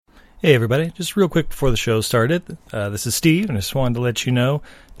Hey everybody, just real quick before the show started, this is Steve, and I just wanted to let you know,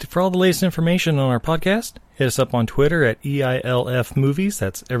 for all the latest information on our podcast, hit us up on Twitter at EILF Movies,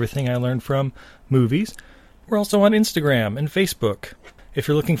 that's everything I learned from movies. We're also on Instagram and Facebook. If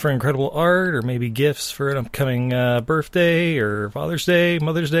you're looking for incredible art, or maybe gifts for an upcoming birthday, or Father's Day,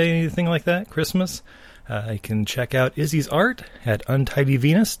 Mother's Day, anything like that, Christmas, you can check out Izzy's art at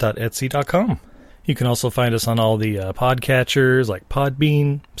untidyvenus.etsy.com. You can also find us on all the podcatchers like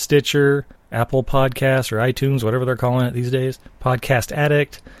Podbean, Stitcher, Apple Podcasts, or iTunes, whatever they're calling it these days. Podcast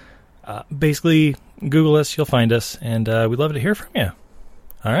Addict. Basically, Google us, you'll find us, and we'd love to hear from you.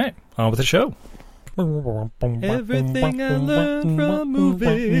 All right, on with the show. Everything I learned from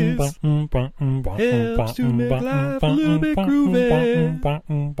movies helps to make life a little bit groovy.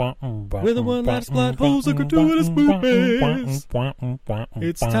 With a one-liner plot holes and gratuitous movies.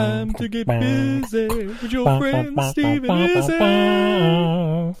 It's time to get busy with your friend Steve and Izzy.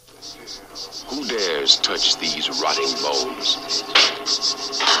 Who dares touch these rotting bones?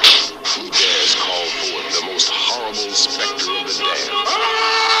 Who dares call forth the most horrible specter of the damned?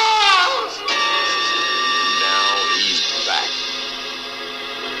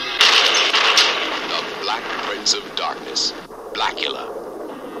 Prince of Darkness, Blackula,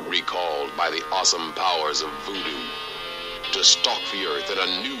 recalled by the awesome powers of voodoo to stalk the earth in a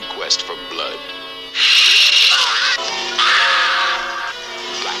new quest for blood.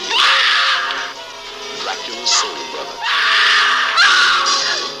 Blackula, Dracula's soul brother,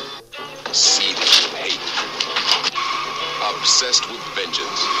 seething with hate, obsessed with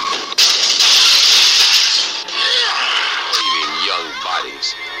vengeance, craving young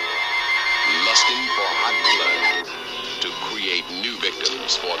bodies, lusting for hot blood to create new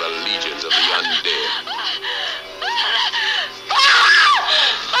victims for the legions of the undead.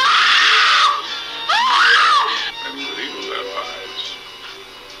 And with evil vampires.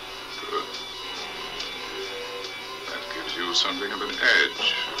 Good. That gives you something of an edge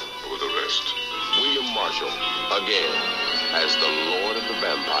over the rest. William Marshall, again, as the Lord of the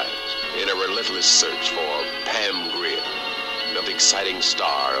Vampires, in a relentless search for Pam Grier, the exciting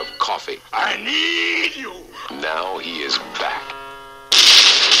star of Coffee. I need you! Now he is back.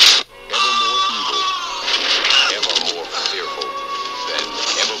 Ever more evil, ever more fearful than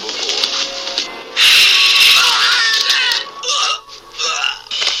ever before.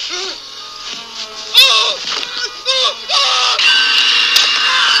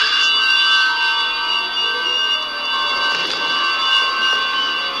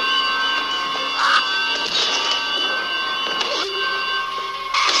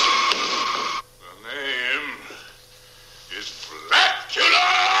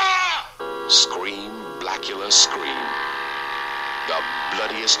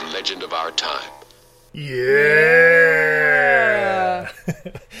 Legend of our time. Yeah!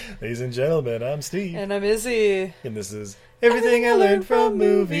 Ladies and gentlemen, I'm Steve. And I'm Izzy. And this is Everything I Learned from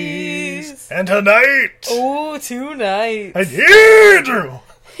Movies. And tonight... Oh, tonight. I need you!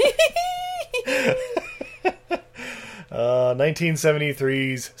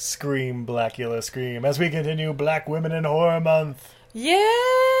 1973's Scream, Blackula Scream, as we continue Black Women in Horror Month. Yeah!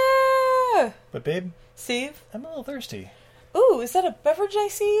 But babe... Steve? I'm a little thirsty. Ooh, is that a beverage I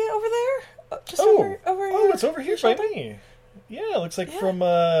see over there? Just over here? Oh, it's over here by me. Yeah, it looks like from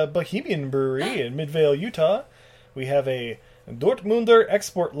Bohemian Brewery in Midvale, Utah. We have a Dortmunder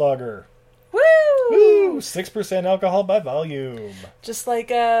Export Lager. Woo! Woo! 6% alcohol by volume. Just like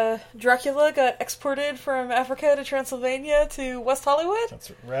Dracula got exported from Africa to Transylvania to West Hollywood?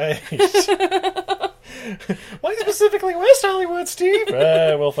 That's right. Why specifically West Hollywood, Steve?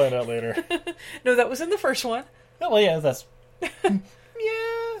 We'll find out later. No, that was in the first one. Oh, well, yeah, that's...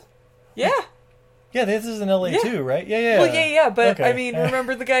 Yeah. Yeah, this is in LA too, right? Yeah. Well, yeah, but okay. I mean,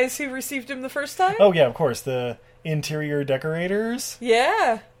 remember the guys who received him the first time? Oh, yeah, of course, the interior decorators.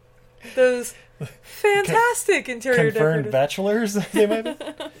 Yeah. Those fantastic interior Confirmed decorators. bachelors, they might be.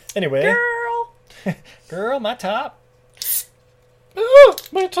 Anyway. Girl, my top. Oh,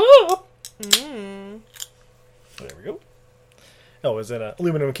 my top. There we go. Oh, it's in an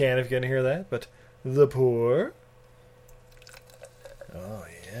aluminum can if you can hear that, but the pour. Oh,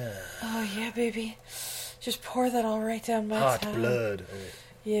 yeah. Oh, yeah, baby. Just pour that all right down my Hot tongue. blood.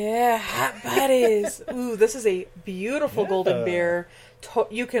 Yeah, hot bodies. Ooh, this is a beautiful golden beer.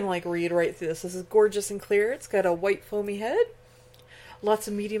 You can, read right through this. This is gorgeous and clear. It's got a white foamy head. Lots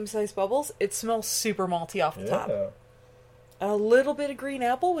of medium-sized bubbles. It smells super malty off the top. A little bit of green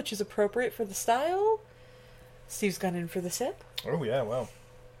apple, which is appropriate for the style. Steve's gone in for the sip. Oh, yeah, wow.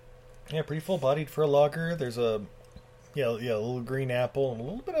 Yeah, pretty full-bodied for a lager. There's a little green apple and a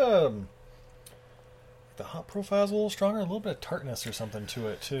little bit of the hop profile's a little stronger, a little bit of tartness or something to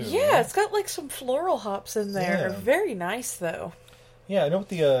it too. Yeah, it's got like some floral hops in there. Yeah. Very nice though. Yeah, I know with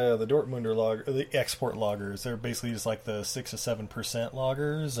the Dortmunder lager, the export lagers, they're basically just like the 6 to 7%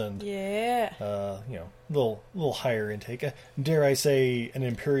 lagers, and Yeah. little higher intake. Dare I say an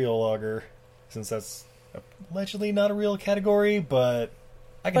imperial lager, since that's allegedly not a real category, but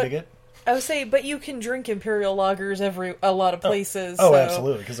I can dig it. I would say, but you can drink imperial lagers a lot of places. Oh, so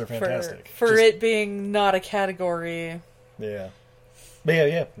absolutely, because they're fantastic. For it being not a category. Yeah. But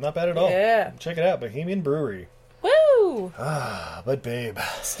yeah, not bad at all. Yeah. Check it out, Bohemian Brewery. Woo! But babe,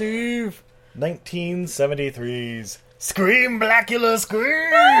 Steve. 1973's Scream Blackula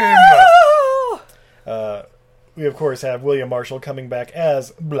Scream! Oh! We of course have William Marshall coming back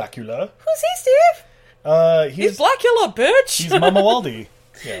as Blackula. Who's he, Steve? He's Blackula, bitch! He's Mama Waldy.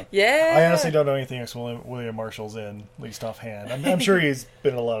 Yeah. Yeah. I honestly don't know anything else William Marshall's in, at least offhand. I'm sure he's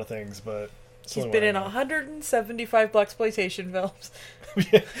been in a lot of things, but... He's been in 175 blaxploitation films.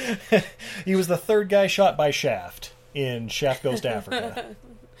 He was the third guy shot by Shaft in Shaft Goes to Africa.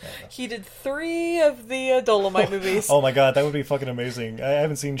 He did 3 of the Dolomite movies. Oh my god, that would be fucking amazing. I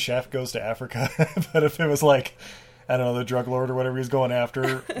haven't seen Shaft Goes to Africa, but if it was like, I don't know, the drug lord or whatever he's going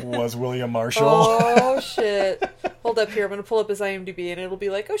after was William Marshall. Oh, shit. Hold up here. I'm going to pull up his IMDb and it'll be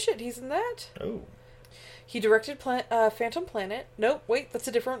like, oh shit, he's in that? Oh. He directed Phantom Planet. Nope, wait, that's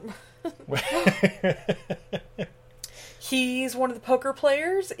a different... He's one of the poker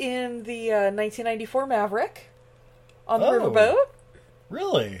players in the 1994 Maverick on the riverboat.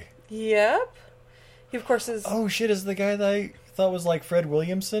 Really? Yep. He, of course, is... Oh, shit, is the guy that I thought was like Fred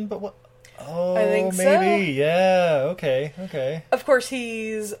Williamson? But what? Oh, I think maybe. so. Yeah, okay. Of course,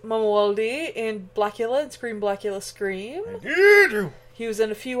 he's Mama Waldy in Blackula and Scream Blackula Scream. He was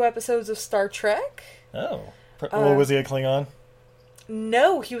in a few episodes of Star Trek. Oh. Was he a Klingon?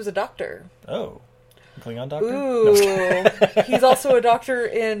 No, he was a doctor. Oh. A Klingon doctor? Ooh. No. He's also a doctor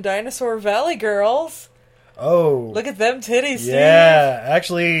in Dinosaur Valley Girls. Oh. Look at them titties, Steve. Yeah,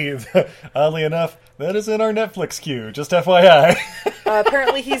 actually, oddly enough, that is in our Netflix queue, just FYI.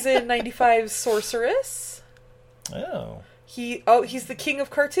 Apparently he's in 95's Sorceress. Oh. He's the king of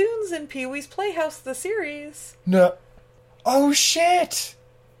cartoons in Pee-wee's Playhouse, the series. No. Oh, shit!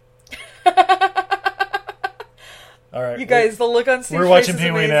 All right. You guys, the look on Steve's we're watching face is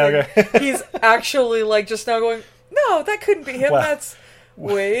Pee-wee now, amazing. guys. He's actually, like, just now going, no, that couldn't be him, Wow. that's...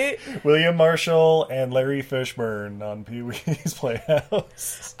 Wait. William Marshall and Larry Fishburne on Pee-wee's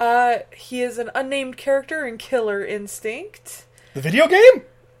Playhouse. He is an unnamed character in Killer Instinct. The video game?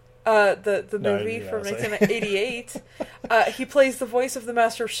 The No, movie yeah, from sorry. 1988. He plays the voice of the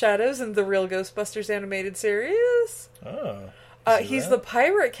Master of Shadows in the Real Ghostbusters animated series. Oh. He's the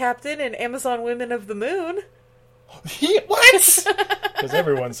pirate captain in Amazon Women of the Moon. What? Because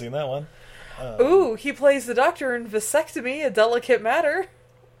everyone's seen that one. Ooh, he plays the doctor in Vasectomy, A Delicate Matter.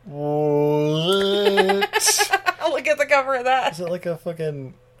 What? Look at the cover of that. Is it like a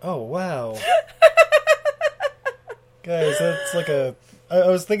fucking... Oh, wow. Guys, that's like a... I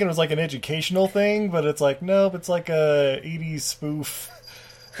was thinking it was like an educational thing, but it's like, nope, it's like a 80s spoof.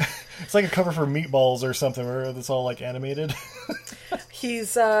 It's like a cover for Meatballs or something, where it's all like animated.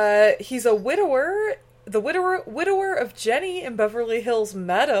 He's a widower, the widower of Jenny in Beverly Hills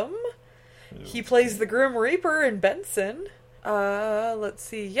Madam. He plays the Grim Reaper in Benson. Let's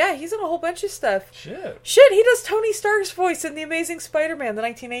see. Yeah, he's in a whole bunch of stuff. Shit, he does Tony Stark's voice in The Amazing Spider-Man, the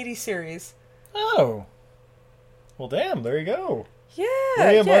 1980 series. Oh. Well, damn, there you go. Yeah.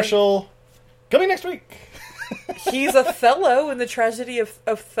 William Marshall, coming next week. He's Othello in The Tragedy of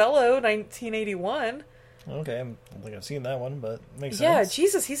Othello, 1981. Okay, I don't think I've seen that one, but makes Yeah, sense.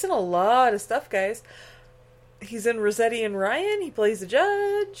 Jesus, he's in a lot of stuff, guys. He's in Rossetti and Ryan, he plays a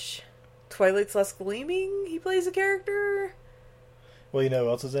judge. Twilight's Last Gleaming, he plays a character. Well, you know who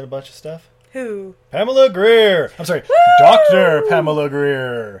else is in a bunch of stuff? Who? Pamela Greer! I'm sorry, Dr. Pamela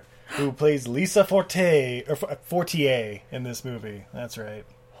Greer, who plays Lisa Fortier in this movie. That's right.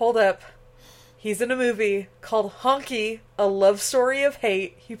 Hold up. He's in a movie called Honky, A Love Story of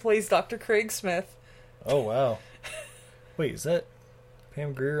Hate. He plays Dr. Craig Smith. Oh, wow. Wait, is that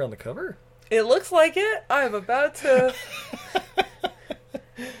Pam Grier on the cover? It looks like it. I'm about to...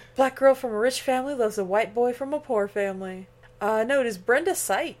 Black girl from a rich family loves a white boy from a poor family. No, it is Brenda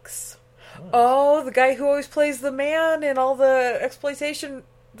Sykes. Oh, the guy who always plays the man in all the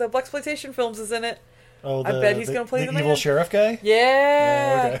blaxploitation films is in it. Oh, I bet he's gonna play the evil man. sheriff guy?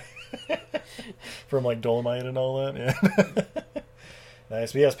 Yeah. Oh, okay. From like Dolomite and all that. Yeah.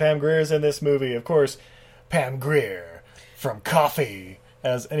 Nice. But yes, Pam Grier's in this movie. Of course, Pam Grier from Coffee,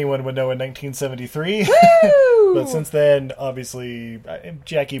 as anyone would know in 1973. Woo! But since then, obviously,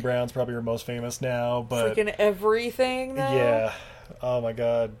 Jackie Brown's probably her most famous now. But freaking everything, though. yeah, oh my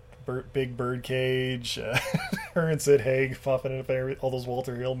God, Big Birdcage, her and Sid Haig popping in all those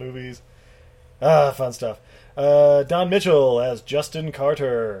Walter Hill movies. Fun stuff. Don Mitchell as Justin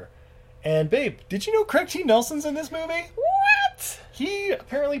Carter. And babe, did you know Craig T. Nelson's in this movie? What? He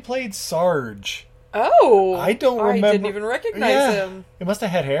apparently played Sarge. Oh, I don't remember. I didn't even recognize him. He must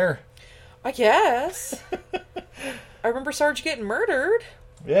have had hair. I guess. I remember Sarge getting murdered.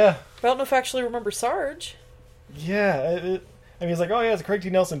 Yeah. I don't know if I actually remember Sarge. Yeah. I mean, he's like, oh yeah, it's a Craig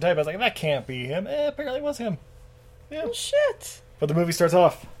T. Nelson type. I was like, that can't be him. Apparently it was him. Yeah. Oh, shit. But the movie starts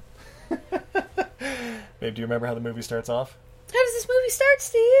off. Babe, do you remember how the movie starts off? How does this movie start,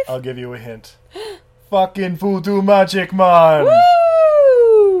 Steve? I'll give you a hint. Fucking voodoo magic, man!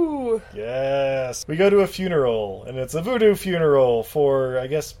 Woo! Yes. We go to a funeral, and it's a voodoo funeral for, I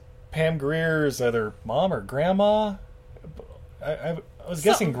guess, Pam Greer's either mom or grandma. I was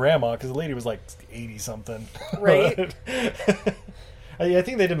guessing grandma, because the lady was like 80-something. Right. I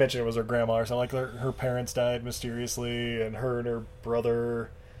think they did mention it was her grandma or something. Like her parents died mysteriously, and her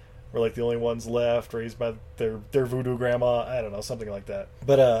brother were like the only ones left, raised by their voodoo grandma. I don't know, something like that.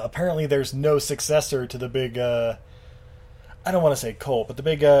 But apparently there's no successor to the big, I don't want to say cult, but the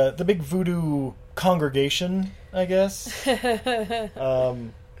big voodoo congregation, I guess.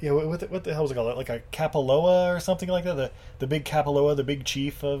 Yeah, what the hell was it called? Like a Kapaloa or something like that? The big Kapaloa, the big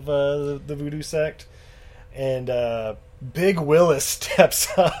chief of the voodoo sect. And Big Willis steps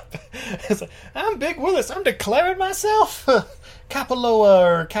up. It's like, I'm Big Willis. I'm declaring myself Kapaloa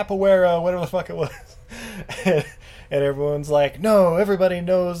or Capoeira, whatever the fuck it was. And everyone's like, no, everybody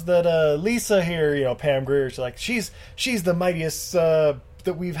knows that Lisa here, Pam Grier, she's the mightiest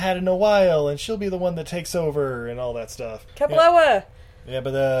that we've had in a while, and she'll be the one that takes over and all that stuff. Kapaloa! Yeah,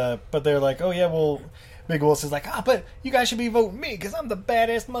 but they're like, oh yeah, well, Big Willis is like, but you guys should be voting me because I'm the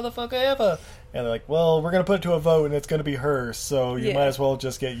baddest motherfucker ever. And they're like, well, we're going to put it to a vote and it's going to be her, so you might as well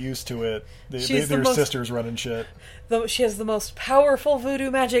just get used to it. Their sisters running shit. She has the most powerful voodoo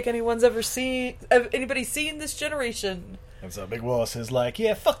magic anybody seen this generation. And so Big Willis is like,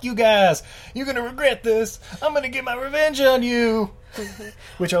 yeah, fuck you guys. You're going to regret this. I'm going to get my revenge on you.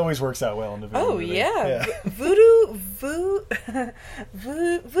 Which always works out well in the voodoo movie. Yeah. Voodoo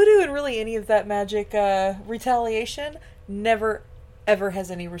and really any of that magic retaliation never ever has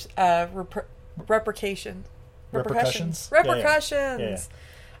any repercussions. Yeah.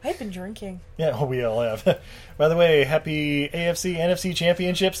 I've been drinking. Yeah, well, we all have. By the way, happy AFC NFC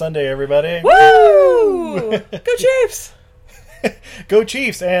Championship Sunday, everybody. Woo! Go Chiefs! Go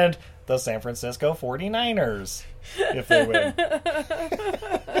Chiefs and the San Francisco 49ers if they win.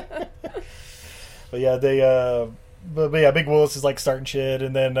 But yeah, Big Willis is like starting shit,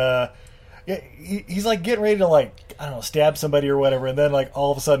 and then he's like getting ready to stab somebody or whatever, and then like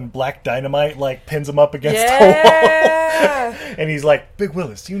all of a sudden Black Dynamite like pins him up against the wall. And he's like, Big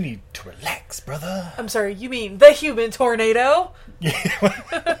Willis, you need to relax, brother. I'm sorry, you mean the human tornado?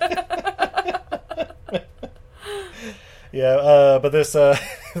 Yeah, but this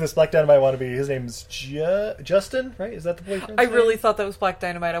Black Dynamite wannabe, his name's Justin, right? Is that the boyfriend? I really thought that was Black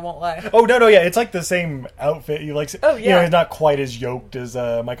Dynamite, I won't lie. Oh, no, yeah, it's like the same outfit. You like, oh, yeah. He's not quite as yoked as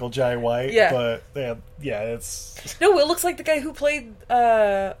Michael Jai White, but yeah, it's... No, it looks like the guy who played,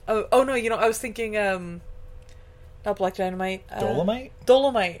 I was thinking, not Black Dynamite. Dolomite?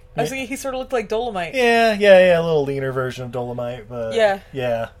 Dolomite. I was thinking he sort of looked like Dolomite. Yeah, a little leaner version of Dolomite, but... Yeah,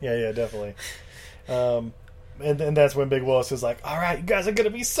 definitely. And that's when Big Willis is like, all right, you guys are going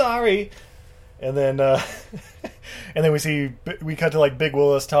to be sorry. And then and then we cut to like Big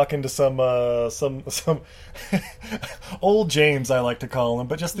Willis talking to some old James, I like to call him,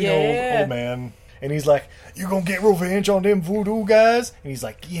 but just the old man. And he's like, you going to get revenge on them voodoo guys? And he's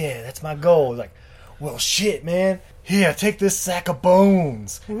like, yeah, that's my goal. He's like, well, shit, man. Here, take this sack of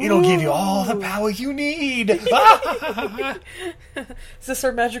bones. Ooh. It'll give you all the power you need. Is this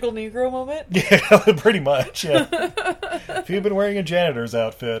our magical Negro moment? Yeah, pretty much, yeah. If you'd been wearing a janitor's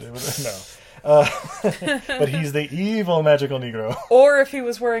outfit, it was, no. But he's the evil magical Negro. Or if he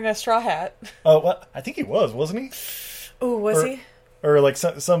was wearing a straw hat. Oh, well, I think he was, wasn't he? Oh, was he? Or like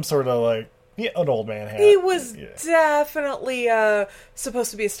some sort of like, an old man hat. He was definitely supposed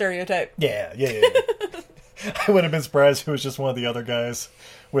to be a stereotype. Yeah. I would have been surprised if it was just one of the other guys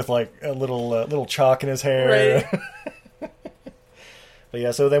with like a little chalk in his hair. Right. But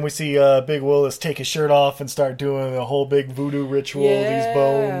yeah, so then we see Big Willis take his shirt off and start doing a whole big voodoo ritual with these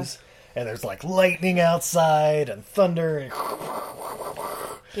bones. And there's like lightning outside and thunder.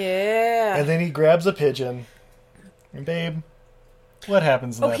 Yeah. And then he grabs a pigeon. And babe, What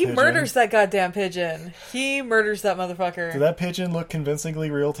happens to that he pigeon? murders that goddamn pigeon. He murders that motherfucker. Did that pigeon look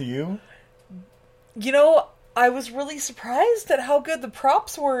convincingly real to you? You know, I was really surprised at how good the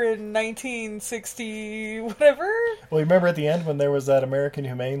props were in 1960 whatever. Well, you remember at the end when there was that American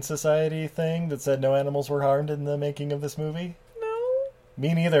Humane Society thing that said no animals were harmed in the making of this movie? No.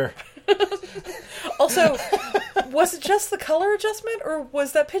 Me neither. Also, was it just the color adjustment, or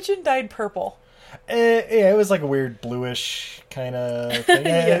was that pigeon dyed purple? Yeah, it was like a weird bluish kind of thing.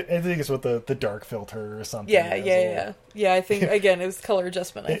 Yeah. I think it's with the dark filter or something. Yeah. I think, again, it was color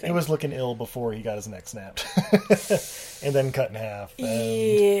adjustment, I think. It was looking ill before he got his neck snapped. And then cut in half.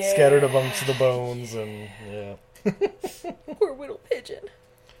 And scattered amongst the bones. And yeah. Poor little pigeon.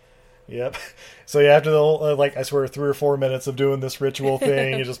 Yep. So yeah, after the whole, I swear, 3 or 4 minutes of doing this ritual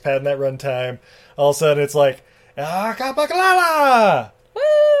thing, you're just padding that runtime, all of a sudden it's like, Akabakalala!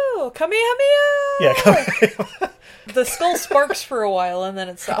 Woo! Kamehameha! Yeah, The skull sparks for a while, and then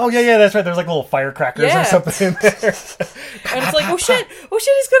it stops. Oh, yeah, that's right. There's like little firecrackers or something in there. And it's like, oh shit,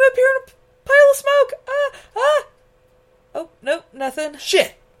 he's gonna appear in a pile of smoke! Oh, nope, nothing.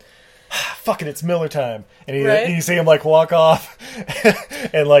 Shit! Fucking, it's Miller time. And you see him walk off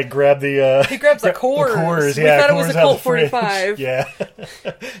and grab the... he grabs the Coors. Coors, We yeah. thought it Coors was a Colt 45. Yeah.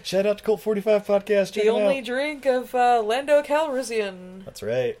 Shout out to Colt 45 podcast. Check The it only out. drink of Lando Calrissian. That's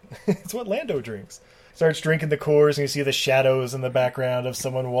right. It's what Lando drinks. Starts drinking the Coors, and you see the shadows in the background of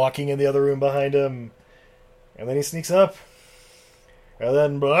someone walking in the other room behind him. And then he sneaks up. And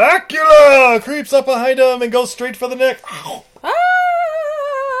then Blackula creeps up behind him and goes straight for the neck. Ow. Ah!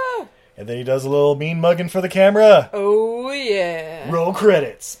 And then he does a little mean mugging for the camera. Oh, yeah. Roll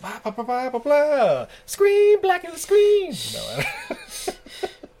credits. Blah, blah, blah, blah, blah, blah. Scream, Blackula, scream.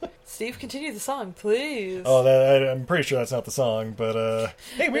 No, Steve, continue the song, please. I'm pretty sure that's not the song, but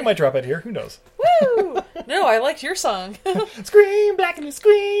hey, we might drop it here. Who knows? Woo! No, I liked your song. Scream, Blackula,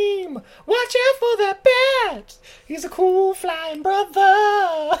 scream. Watch out for that bat. He's a cool flying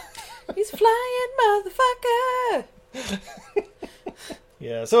brother. He's flying motherfucker.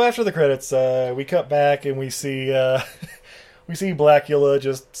 Yeah, so after the credits, we cut back and we see Blackula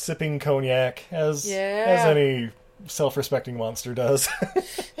just sipping cognac as any self-respecting monster does.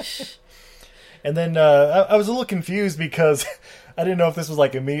 And then I was a little confused because I didn't know if this was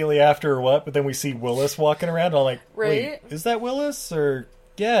immediately after or what, but then we see Willis walking around and I'm like, wait, is that Willis? Or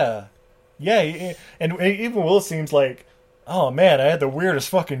yeah, and even Willis seems like, oh man, I had the weirdest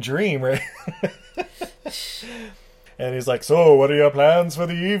fucking dream, right? And he's like, so, what are your plans for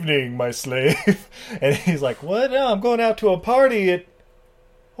the evening, my slave? And he's like, what? No, I'm going out to a party at...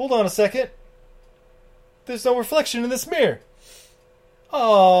 Hold on a second. There's no reflection in this mirror.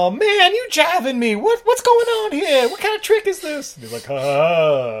 Oh, man, you jiving me. What's going on here? What kind of trick is this? And he's like,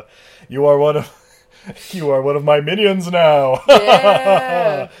 ha, you are one of my minions now.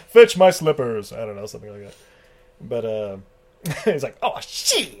 Yeah. Fetch my slippers. I don't know, something like that. But, he's like, oh,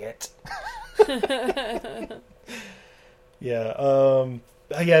 shit. Yeah,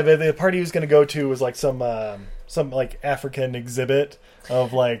 the party he was going to go to was some African exhibit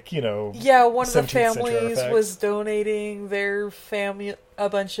of Yeah, one of the 17th century families artifacts. was donating their family a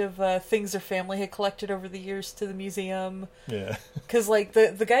bunch of things their family had collected over the years to the museum. Yeah. Because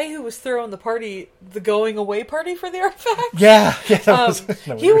the guy who was throwing the party, the going away party for the artifacts. Yeah, that was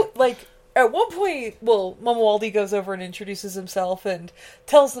he at one point, Mama Waldy goes over and introduces himself and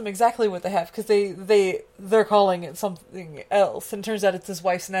tells them exactly what they have because they're calling it something else, and it turns out it's his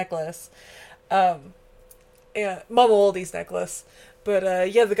wife's necklace, Mama Waldy's necklace. But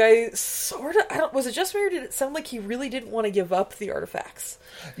the guy sort of was it just me or did it sound like he really didn't want to give up the artifacts?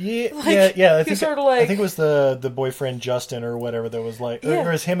 Yeah. I think sort of I think it was the boyfriend Justin or whatever that was or it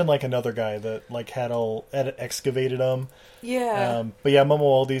was him and another guy that had excavated them. Yeah. But yeah, Mama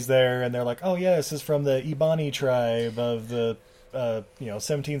Waldy's there, and they're like, "Oh yeah, this is from the Ibani tribe of the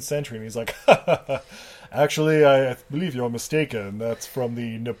 17th century." And he's like, "Actually, I believe you're mistaken. That's from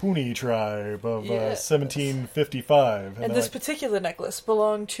the Napuni tribe of 1755." And this particular necklace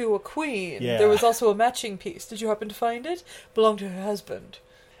belonged to a queen. Yeah. There was also a matching piece. Did you happen to find it? Belonged to her husband.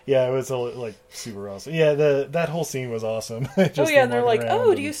 Yeah, it was super awesome. Yeah, that whole scene was awesome. Just and they're like,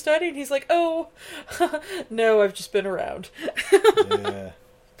 "Oh, do you study?" And he's like, "Oh, no, I've just been around." Yeah.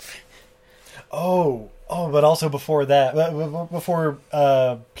 Oh, but also before that, before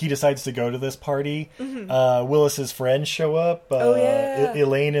he decides to go to this party, Willis's friends show up.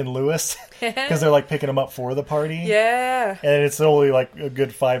 Elaine and Lewis, because they're picking him up for the party. Yeah. And it's only a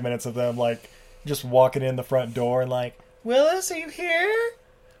good 5 minutes of them just walking in the front door and Willis, are you here?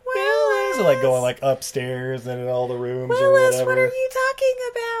 Willis, and going upstairs and in all the rooms or whatever. What are you talking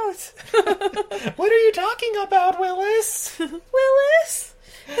about? What? What are you talking about, Willis? Willis?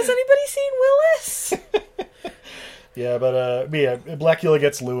 Has anybody seen Willis? Yeah, but Blackula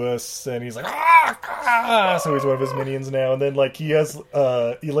gets Lewis, and he's like, so he's one of his minions now. And then like he has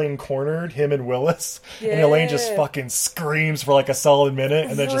Elaine cornered, him and Willis, and Elaine just fucking screams for like a solid minute,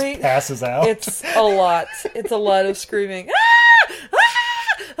 and then just passes out. It's a lot. It's a lot of screaming. Yeah.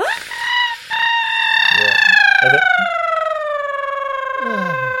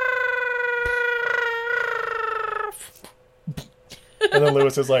 And then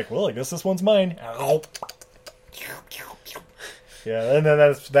Lewis is like, well, I guess this one's mine. Yeah, and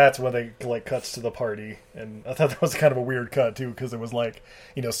then that's when they like cuts to the party, and I thought that was kind of a weird cut too, because it was like,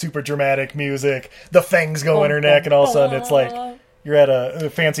 you know, super dramatic music, the fangs go in her neck, and all of a sudden it's like you're at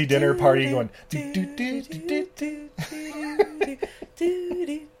a fancy dinner party going do do do do do do.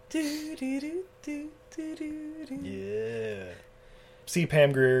 Yeah. See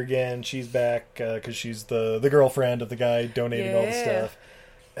Pam Grier again. She's back because she's the girlfriend of the guy donating all the stuff.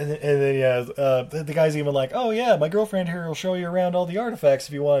 And then the guy's even like, oh yeah, my girlfriend here will show you around all the artifacts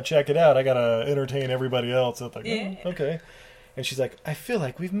if you want to check it out. I gotta entertain everybody else. It's like, oh, okay. And she's like, I feel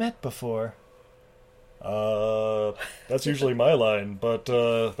like we've met before. That's usually my line, but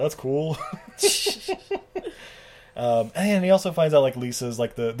that's cool. And he also finds out like Lisa's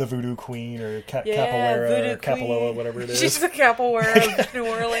like the voodoo queen or capoeira or Capaloa, whatever it is. She's the capoeira of New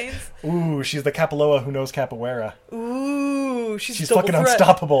Orleans. Ooh, she's the Capaloa who knows capoeira. Ooh, she's fucking threat.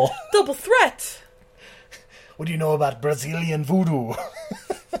 unstoppable. Double threat. What do you know about Brazilian voodoo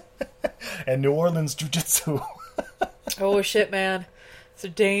and New Orleans jiu-jitsu? Oh shit, man. It's a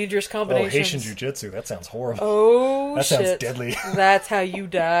dangerous combination. Oh, Haitian jiu-jitsu. That sounds horrible. Oh, that shit. sounds deadly. That's how you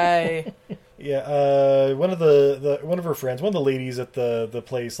die. Yeah, one of her friends, one of the ladies at the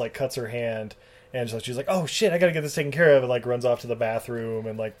place, like cuts her hand, and so she's like, "Oh shit, I gotta get this taken care of," and like runs off to the bathroom,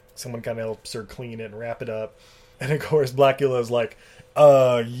 and like someone kind of helps her clean it and wrap it up. And of course, Blackula's like,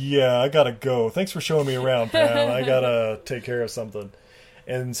 yeah, I gotta go. Thanks for showing me around, Pam. I gotta take care of something."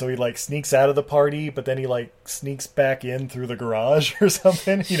 And so he like sneaks out of the party, but then he like sneaks back in through the garage or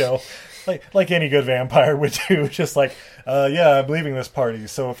something, you know, like any good vampire would do. Just like, yeah, I'm leaving this party,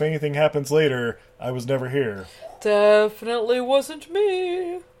 so if anything happens later, I was never here. Definitely wasn't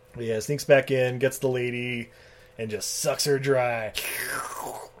me. But yeah, sneaks back in, gets the lady, and just sucks her dry.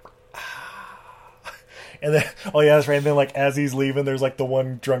 And then, oh yeah, that's right. And then, like, as he's leaving, there's like the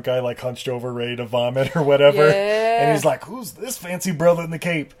one drunk guy, like, hunched over, ready to vomit or whatever. Yeah. And he's like, "Who's this fancy brother in the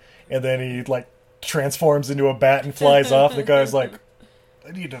cape?" And then he like transforms into a bat and flies off. The guy's like,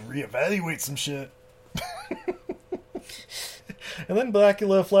 "I need to reevaluate some shit." And then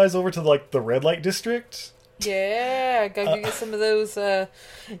Blackula flies over to like the red light district. Yeah, go get some of those.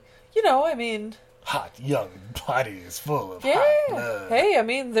 You know, I mean, hot young bodies full of hot blood. Hey, I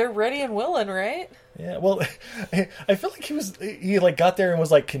mean, they're ready and willing, right? Yeah, well, I feel like he like got there and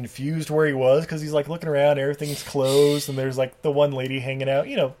was like confused where he was, because he's like looking around, everything's closed, and there's like the one lady hanging out,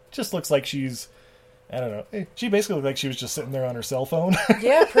 you know, just looks like she's, I don't know, she basically looked like she was just sitting there on her cell phone.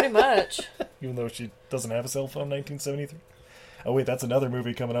 Yeah, pretty much. Even though she doesn't have a cell phone, 1973. Oh wait, that's another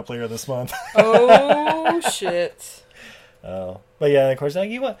movie coming up later this month. Oh shit. Oh, but yeah, and of course,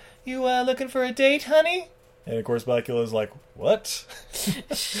 like, you looking for a date, honey? And of course, Blackula's like, "What?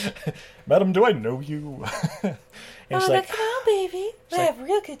 Madam, do I know you?" And she's like, "Come on, baby. We have a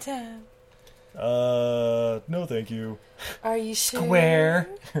real good time." No, thank you. Are you sure? Square.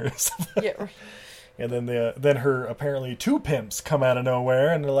 Yeah. And then her apparently two pimps come out of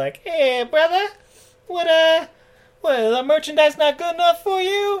nowhere, and they're like, "Hey, brother, what the merchandise not good enough for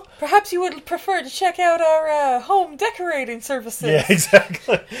you? Perhaps you would prefer to check out our home decorating services." Yeah,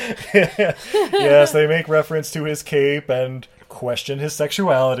 exactly. Yes, they make reference to his cape and question his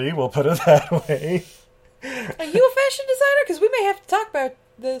sexuality. We'll put it that way. Are you a fashion designer? Because we may have to talk about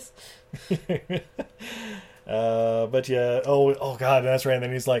this. But yeah, oh god, that's right. And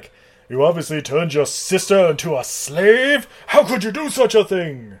then he's like, "You obviously turned your sister into a slave? How could you do such a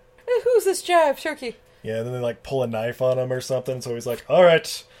thing?" Who's this jive turkey? Yeah, and then they like pull a knife on him or something, so he's like,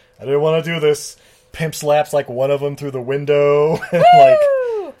 "Alright, I didn't want to do this." Pimp slaps like one of them through the window, and like,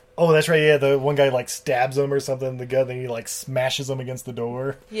 oh, that's right, yeah, the one guy like stabs him or something in the gut, then he like smashes him against the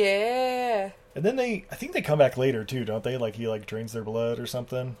door. Yeah. And then I think they come back later too, don't they? Like he like drains their blood or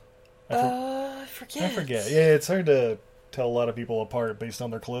something. I forget. Yeah, it's hard to tell a lot of people apart based on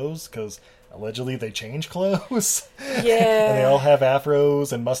their clothes, because allegedly they change clothes. Yeah. And they all have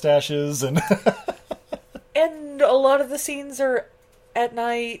afros and mustaches and... And a lot of the scenes are at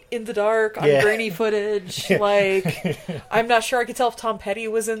night, in the dark, on grainy footage. Like, I'm not sure I could tell if Tom Petty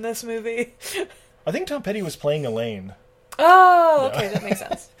was in this movie. I think Tom Petty was playing Elaine. Oh, okay, that makes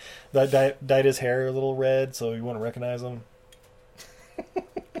sense. That dyed his hair a little red, so you wouldn't recognize him.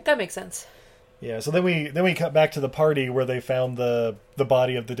 That makes sense. Yeah, so then we cut back to the party where they found the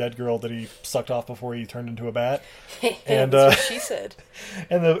body of the dead girl that he sucked off before he turned into a bat. And That's what she said.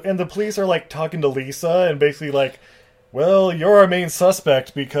 And the police are like talking to Lisa and basically like, well, you're our main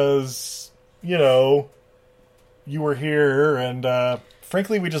suspect because, you know, you were here and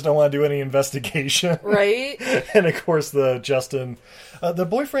frankly we just don't want to do any investigation. Right? And of course the Justin, the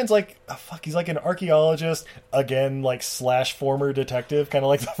boyfriend's like, oh, fuck, he's like an archaeologist, again, like / former detective, kind of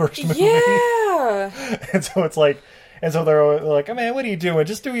like the first movie. Yeah. And so it's like, and so they're like, oh man, what are you doing?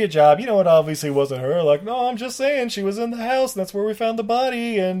 Just do your job. You know, it obviously wasn't her. Like, no, I'm just saying she was in the house and that's where we found the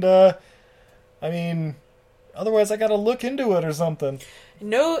body. And, I mean, otherwise I gotta look into it or something.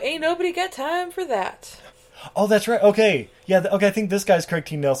 No, ain't nobody got time for that. Oh, that's right. Okay. Yeah, okay, I think this guy's Craig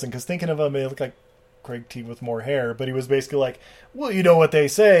T. Nelson, because thinking of him, it looked like Craig T. with more hair, but he was basically like, well, you know what they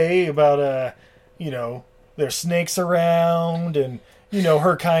say about, you know, there's snakes around, and, you know,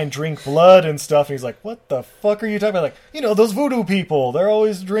 her kind drink blood and stuff. And he's like, what the fuck are you talking about? Like, you know, those voodoo people, they're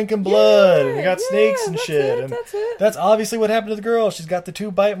always drinking blood, and they got snakes and shit. And that's obviously what happened to the girl. She's got the 2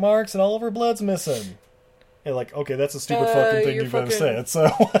 bite marks, and all of her blood's missing. And like, okay, that's a stupid fucking thing you've ever said,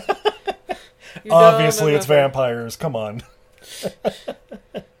 so... Obviously, it's vampires. Come on.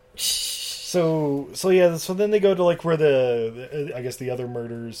 So then they go to like where the I guess the other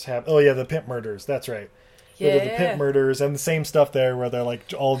murders have. Oh yeah, the pimp murders. That's right. Yeah. The pimp murders and the same stuff there where they're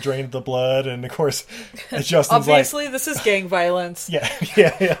like all drained of the blood, and of course Justin's obviously like, this is gang violence. Yeah.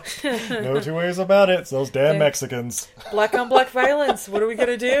 No two ways about it. It's those damn Mexicans. Black on black violence. What are we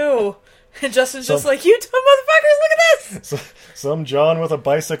gonna do? And Justin's just like, you dumb motherfuckers, look at this! Some John with a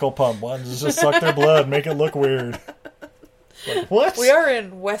bicycle pump wants to just suck their blood, make it look weird. Like, what? We are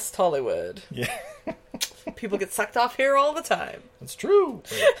in West Hollywood. Yeah. People get sucked off here all the time. That's true.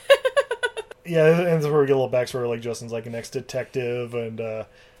 Yeah, and this is where we get a little backstory, like Justin's like an ex-detective, and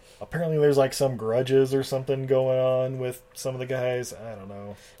apparently there's like some grudges or something going on with some of the guys. I don't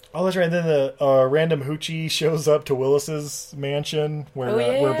know. Oh, that's right. And then the random hoochie shows up to Willis's mansion where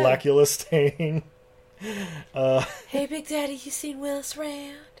where Blackula's staying. Hey, Big Daddy, you seen Willis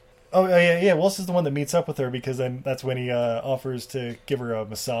around? Oh, yeah. Willis is the one that meets up with her because then that's when he offers to give her a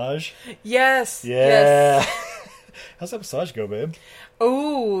massage. Yes. Yeah. Yes. How's that massage go, babe?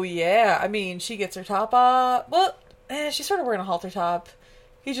 Oh, yeah. I mean, she gets her top off. Well, she's sort of wearing a halter top.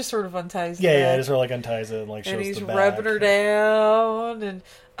 He just sort of unties it. Yeah, just sort of like unties it and like shows the back. And he's rubbing her down,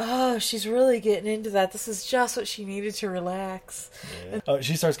 and she's really getting into that. This is just what she needed to relax. Yeah.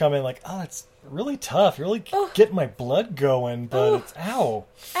 She starts commenting like, oh, it's really tough. You're really getting my blood going, but it's ow.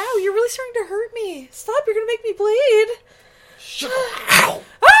 Ow, you're really starting to hurt me. Stop, you're going to make me bleed. Ow.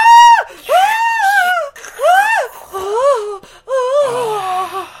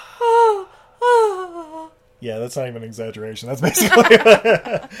 Yeah, that's not even an exaggeration. That's basically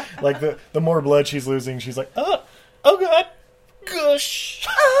like the more blood she's losing, she's like, oh god, gush.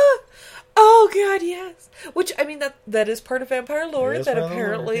 Oh god, yes. Which, I mean, that is part of vampire lore. That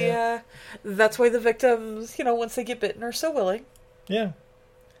apparently, that's why the victims, you know, once they get bitten, are so willing. Yeah.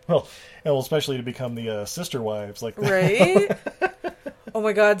 Well, especially to become the sister wives, like that. Right. Oh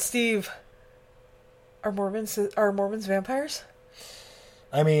my god, Steve. Are Mormons vampires?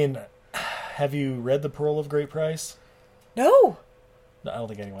 I mean, have you read The Pearl of Great Price? No. I don't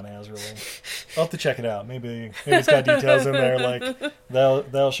think anyone has, really. I'll have to check it out. Maybe it's got details in there like,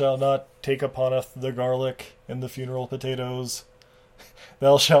 thou shalt not take uponeth the garlic and the funeral potatoes.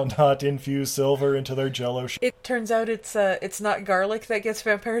 Thou shalt not infuse silver into their jello. It turns out it's not garlic that gets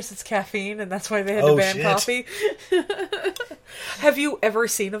vampires, it's caffeine, and that's why they had to ban coffee. Have you ever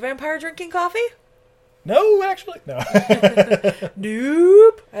seen a vampire drinking coffee? No, actually. No.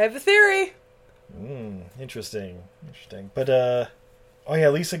 Nope. I have a theory. Interesting. But, oh yeah,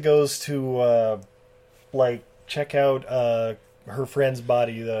 Lisa goes to, like, check out, her friend's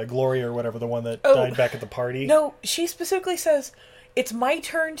body, the Gloria or whatever, the one that died back at the party. No, she specifically says, it's my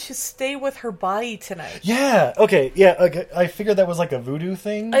turn to stay with her body tonight. Yeah, okay, yeah, okay. I figured that was like a voodoo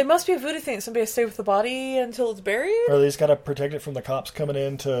thing. It must be a voodoo thing. Somebody has to stay with the body until it's buried? Or they just gotta protect it from the cops coming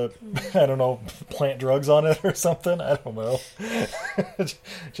in to, I don't know, plant drugs on it or something. I don't know.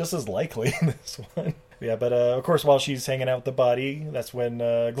 Just as likely in this one. Yeah, but of course, while she's hanging out with the body, that's when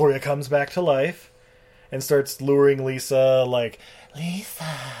Gloria comes back to life and starts luring Lisa, like, Lisa,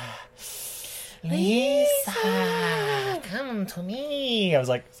 come to me. I was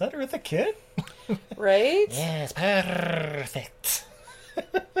like, is that Eartha Kitt? Right? Yes, perfect.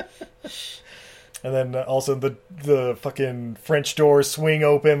 And then also the fucking French doors swing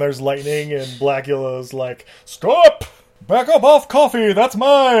open, there's lightning, and Blackula's like, stop! back up off coffee, that's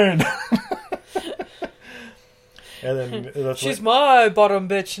mine. And then that's She's my bottom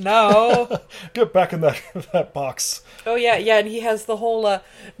bitch now. get back in that box. Oh, yeah, and he has the whole,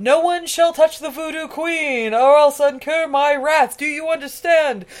 no one shall touch the voodoo queen, or else incur my wrath. Do you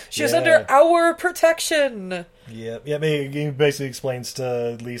understand? She is under our protection. Yeah, he basically explains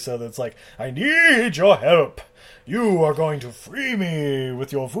to Lisa that it's like, I need your help. You are going to free me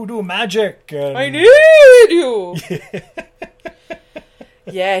with your voodoo magic. And... I need you!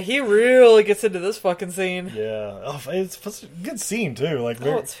 Yeah, he really gets into this fucking scene. Yeah. Oh, it's a good scene, too. Like,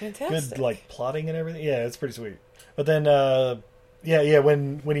 it's fantastic. Good, like, plotting and everything. Yeah, it's pretty sweet. But then,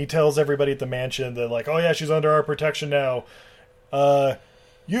 when he tells everybody at the mansion that, like, oh, yeah, she's under our protection now,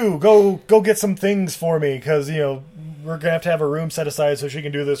 you, go get some things for me, because, we're going to have a room set aside so she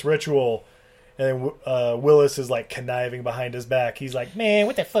can do this ritual. And then Willis is, like, conniving behind his back. He's like, man,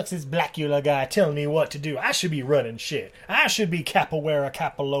 what the fuck's this Blackula guy telling me what to do? I should be running shit. I should be Capoeira,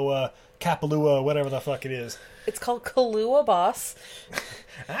 Kapalua, whatever the fuck it is. It's called Kahlua, boss.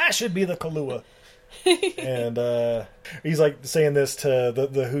 I should be the Kahlua. And he's, like, saying this to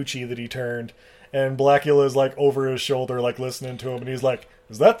the hoochie that he turned. And Blackula is, like, over his shoulder, like, listening to him. And he's like,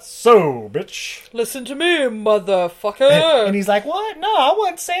 is that so, bitch? Listen to me, motherfucker. And he's like, what? No, I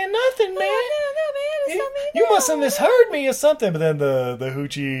wasn't saying nothing, man. No, man. It's not me, You must have misheard me or something. But then the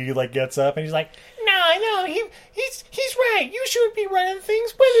hoochie, like, gets up and he's like, no, he's right. You should be running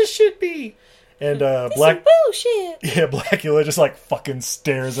things when it should be. And bullshit. Yeah, Blackula just, like, fucking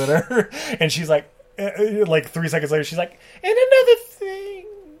stares at her. And she's like 3 seconds later, she's like, and another thing.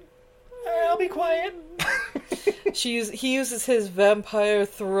 I'll be quiet. He uses his vampire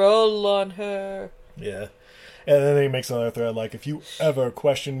thrall on her. Yeah. And then he makes another threat like, if you ever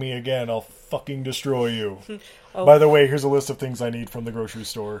question me again, I'll fucking destroy you. By the way, here's a list of things I need from the grocery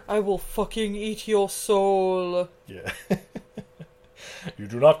store. I will fucking eat your soul. Yeah. You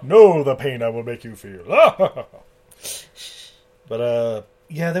do not know the pain I will make you feel. But,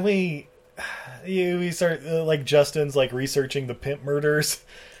 then we start, like, Justin's, like, researching the pimp murders.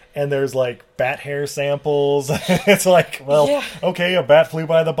 And there's, like, bat hair samples. It's like, well, okay, a bat flew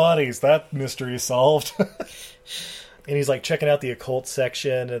by the bodies. That mystery is solved. And he's, like, checking out the occult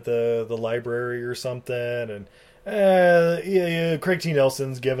section at the library or something. And, Craig T.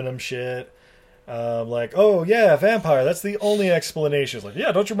 Nelson's giving him shit. Like, oh, yeah, vampire. That's the only explanation. It's like,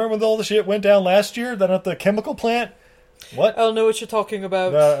 yeah, don't you remember when all the shit went down last year? Then at the chemical plant? What? I don't know what you're talking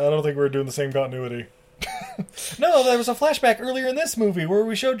about. No, I don't think we're doing the same continuity. No, there was a flashback earlier in this movie where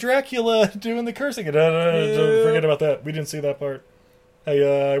we showed Dracula doing the cursing. Forget about that. We didn't see that part.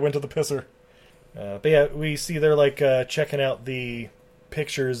 I went to the pisser. But yeah, we see they're like checking out the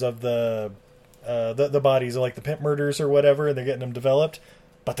pictures of the bodies of like the pimp murders or whatever, and they're getting them developed.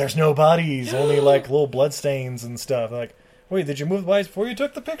 But there's no bodies, only like little blood stains and stuff. They're like, wait, did you move the bodies before you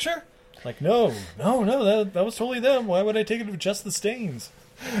took the picture? Like, no, that was totally them. Why would I take it with just the stains?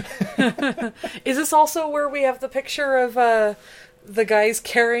 Is this also where we have the picture of the guys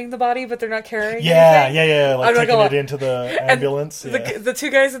carrying the body, but they're not carrying anything? Yeah, like taking it into the ambulance. The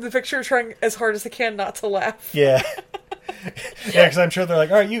two guys in the picture are trying as hard as they can not to laugh. Yeah. Yeah, because I'm sure they're like,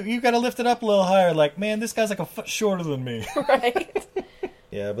 all right, you got to lift it up a little higher. Like, man, this guy's like a foot shorter than me. Right.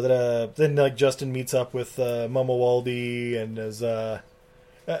 Yeah, but then like Justin meets up with Mama Waldy and is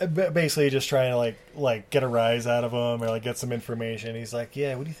basically just trying to like get a rise out of him or like get some information. He's like,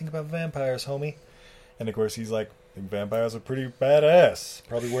 yeah, what do you think about vampires, homie? And of course he's like, I think vampires are pretty badass.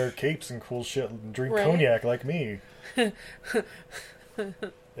 Probably wear capes and cool shit and drink cognac like me. And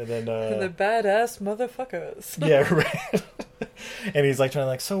then the badass motherfuckers. Yeah, right. And he's like trying to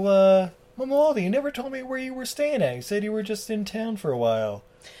like, so Mama Waldy, you never told me where you were staying at. You said you were just in town for a while.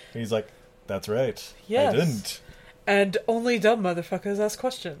 And he's like, that's right. Yes. I didn't. And only dumb motherfuckers ask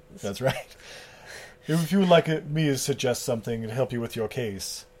questions. That's right. If you would like me to suggest something to help you with your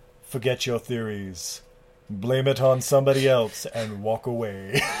case, forget your theories. Blame it on somebody else and walk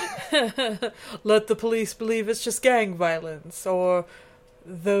away. Let the police believe it's just gang violence or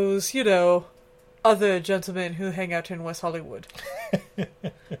those, other gentlemen who hang out in West Hollywood.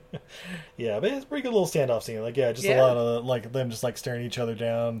 Yeah, but it's a pretty good little standoff scene. Like, yeah, just a lot of like them just like staring each other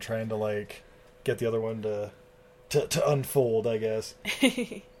down, trying to like get the other one to unfold, I guess.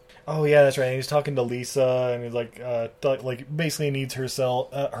 Oh yeah, that's right. And he's talking to Lisa, and he's like basically needs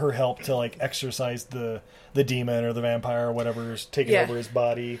her help to like exorcise the demon or the vampire or whatever's taking over his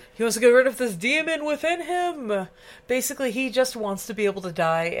body. He wants to get rid of this demon within him. Basically, he just wants to be able to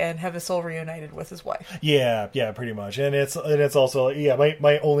die and have his soul reunited with his wife. Yeah, pretty much. And it's also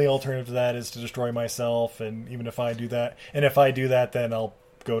my only alternative to that is to destroy myself. And even if I do that, then I'll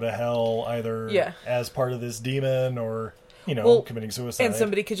go to hell either as part of this demon or committing suicide. And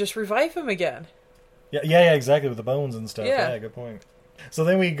somebody could just revive him again. Yeah, exactly, with the bones and stuff. Yeah. Yeah, good point. So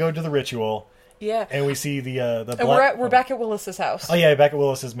then we go to the ritual. Yeah. And we see the and we're back at Willis's house. Oh yeah, back at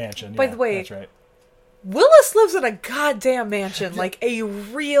Willis's mansion. By the way, that's right. Willis lives in a goddamn mansion, like a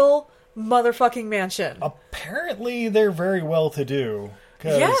real motherfucking mansion. Apparently, they're very well to do.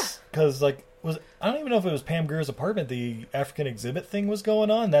 Because I don't even know if it was Pam Grier's apartment. The African exhibit thing was going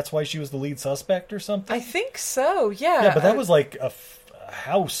on. That's why she was the lead suspect or something. I think so. Yeah. Yeah, but that was like a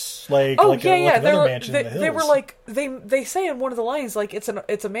house, like another mansion in the hills. They were like they say in one of the lines like it's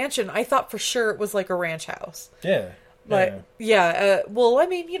a mansion. I thought for sure it was like a ranch house. Yeah. But well, I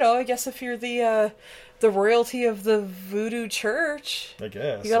mean, I guess if you're the royalty of the Voodoo Church, I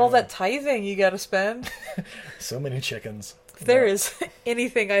guess you got all that tithing you got to spend. So many chickens. If there is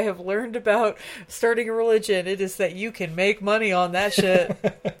anything I have learned about starting a religion, it is that you can make money on that shit.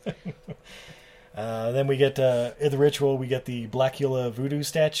 Then we get in the ritual. We get the Blackula voodoo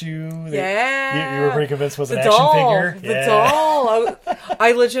statue. Yeah, you were pretty convinced was an doll, action figure. The doll.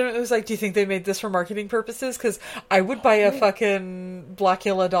 I legitimately was like, "Do you think they made this for marketing purposes?" Because I would buy a fucking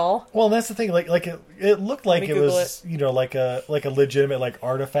Blackula doll. Well, that's the thing. Like it looked like it was like a legitimate like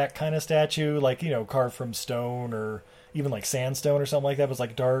artifact kind of statue, like carved from stone or even like sandstone or something like that. It was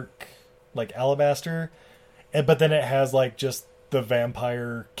like dark, like alabaster, but then it has like just the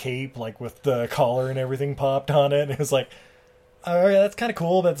vampire cape, like with the collar and everything popped on it. And it was like, oh yeah, that's kind of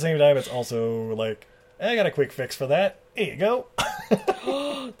cool, but at the same time, it's also like, I got a quick fix for that. Here you go.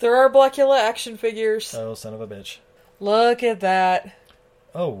 There are Blackula action figures. Oh, son of a bitch. Look at that.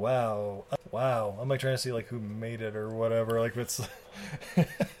 Oh, wow. Wow. I'm like trying to see like who made it or whatever. Like if it's... I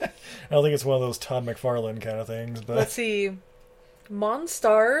don't think it's one of those Todd McFarlane kind of things, but... Let's see.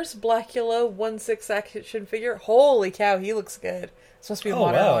 Monstars Blackula 1/6 action figure. Holy cow, he looks good. It's supposed to be a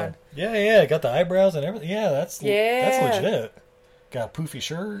modern one. Yeah, got the eyebrows and everything. Yeah, that's legit. Got a poofy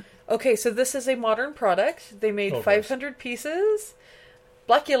shirt. Okay, so this is a modern product. They made 500 pieces.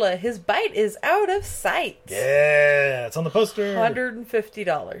 Blackula, his bite is out of sight. Yeah, it's on the poster.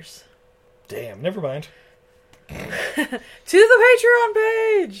 $150. Damn, never mind. To the Patreon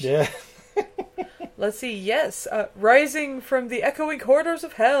page! Yeah. Let's see, yes. Rising from the echoing corridors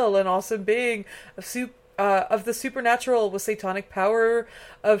of hell, an awesome being of the supernatural with satanic power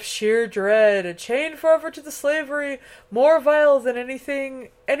of sheer dread, chained forever to the slavery, more vile than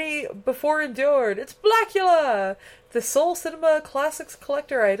any before endured. It's Blackula! The Soul Cinema Classics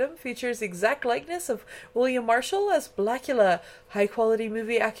collector item features exact likeness of William Marshall as Blackula. High-quality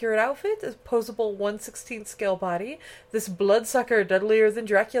movie-accurate outfit, a posable 1/16 scale body. This bloodsucker, deadlier than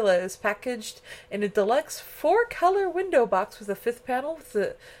Dracula, is packaged in a deluxe 4-color window box with a 5th panel with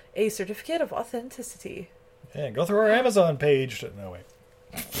a certificate of authenticity. Yeah, go through our Amazon page. No, wait.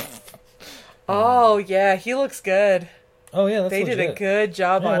 Oh, yeah, he looks good. Oh yeah, that's they legit. did a good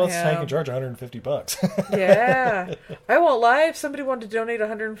job on him. I can charge $150. Yeah, I won't lie. If somebody wanted to donate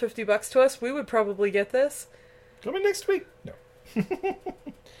 $150 to us, we would probably get this. Coming next week. No.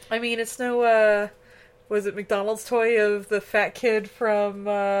 I mean, it's no. Was it McDonald's toy of the fat kid from?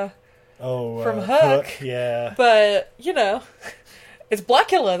 From Hook? Yeah. But it's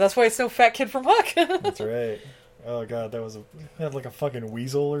Blackula. That's why it's no fat kid from Hook. That's right. Oh god, that had like a fucking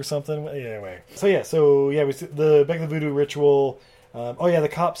weasel or something. Anyway, so we see the back of the voodoo ritual. The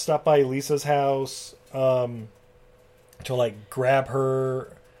cops stop by Lisa's house to like grab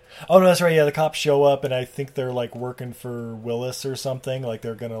her. Oh no, that's right. Yeah, the cops show up and I think they're like working for Willis or something. Like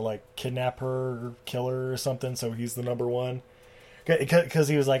they're gonna like kidnap her or kill her or something. So he's the number one. Because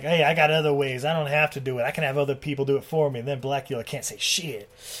he was like, hey, I got other ways. I don't have to do it. I can have other people do it for me. And then Blackula can't say shit.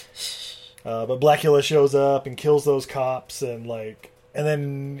 But Blackula shows up and kills those cops, and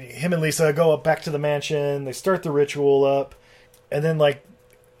then him and Lisa go up back to the mansion. They start the ritual up, and then like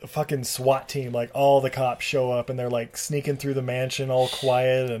a fucking SWAT team, like all the cops show up, and they're like sneaking through the mansion, all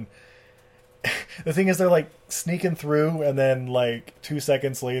quiet. And the thing is, they're like sneaking through, and then like 2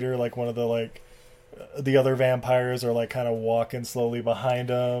 seconds later, like one of the other vampires are like kind of walking slowly behind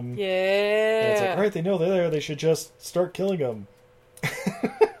them. Yeah, and it's like, all right, they know they're there. They should just start killing them.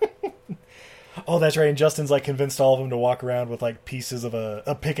 Oh, that's right. And Justin's like convinced all of them to walk around with like pieces of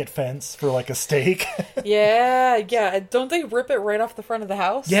a picket fence for like a stake. Yeah. Don't they rip it right off the front of the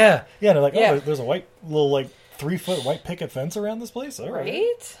house? Yeah. They're like, oh, there's a white little like 3-foot white picket fence around this place. All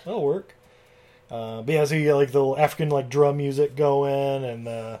right. That'll work. But yeah, so you get like the African like drum music going, and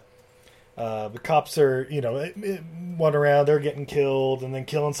the cops are one around. They're getting killed, and then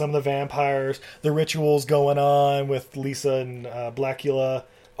killing some of the vampires. The ritual's going on with Lisa and Blackula.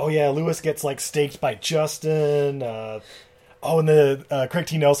 Oh yeah, Lewis gets like staked by Justin. Oh, and the Craig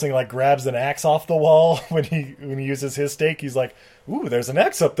T. Nelson like grabs an axe off the wall when he uses his stake. He's like, "Ooh, there's an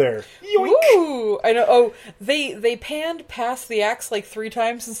axe up there." Yoink. Ooh, I know. Oh, they panned past the axe like 3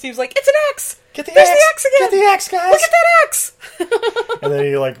 times, and Steve's like, "It's an axe! Get the There's axe! the axe again! Get the axe, guys! Look at that axe!"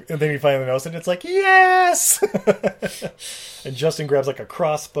 And then he finally knows it. It's like, yes. And Justin grabs like a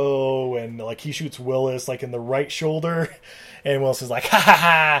crossbow, and like he shoots Willis like in the right shoulder. And Willis is like, "Ha ha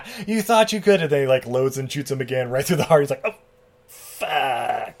ha! You thought you could!" And then he like loads and shoots him again right through the heart. He's like, "Oh,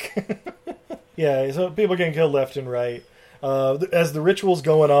 fuck!" Yeah, so people getting killed left and right. As the ritual's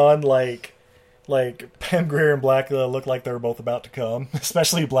going on, like Pam Grier and Blackula look like they're both about to come,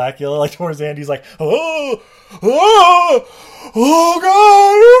 especially Blackula. Like towards the end, he's like, "Oh, oh, oh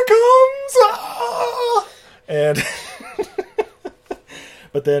God, here comes!" And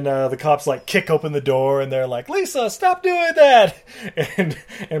but then the cops like kick open the door and they're like, "Lisa, stop doing that!"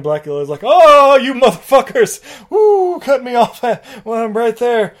 And Blackula's like, "Oh, you motherfuckers! Ooh, cut me off when I'm right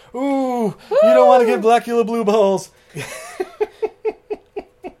there. Ooh, you don't want to get Blackula blue balls."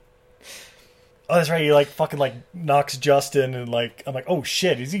 Oh, that's right. He like fucking like knocks Justin, and like I'm like, "Oh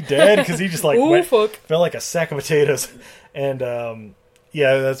shit, is he dead?" Because he just like felt like a sack of potatoes. And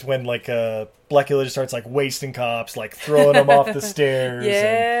yeah, that's when like Blackula just starts like wasting cops, like throwing them off the stairs.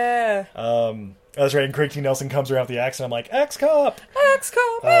 Yeah. And, that's right. And Craig T. Nelson comes around with the axe, and I'm like, "Axe cop, Axe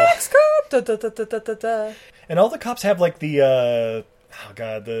cop, axe cop." Da, da, da, da, da, da, da. And all the cops have like the oh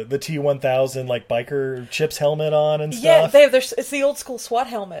god, the T-1000 like biker Chips helmet on and stuff. Yeah, they have it's the old school SWAT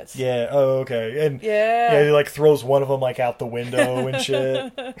helmets. Yeah. Oh, okay. And yeah, he like throws one of them like out the window and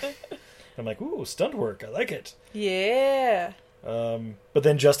shit. I'm like, "Ooh, stunt work. I like it." Yeah. But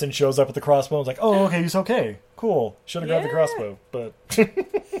then Justin shows up with the crossbow. I was like, "Oh, okay, he's okay. Cool. Should have grabbed the crossbow." But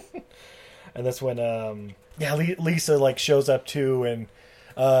and that's when Lisa like shows up too, and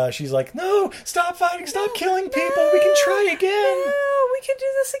she's like, "No, stop fighting, stop killing people. We can try again. No, we can do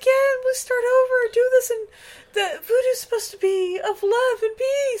this again. We'll start over, do this, and the voodoo's supposed to be of love and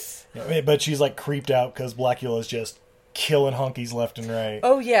peace." Yeah, but she's like creeped out because Blackula's just killing hunkies left and right.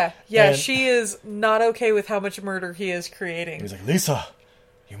 Oh yeah, yeah. And she is not okay with how much murder he is creating. He's like, "Lisa,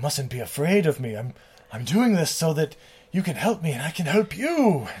 you mustn't be afraid of me. I'm doing this so that you can help me and I can help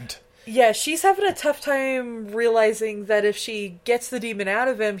you." And yeah, she's having a tough time realizing that if she gets the demon out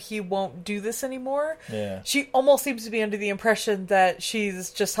of him, he won't do this anymore. yeah, She almost seems to be under the impression that she's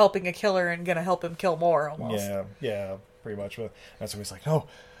just helping a killer and gonna help him kill more, almost. yeah, pretty much. That's when he's like, "No,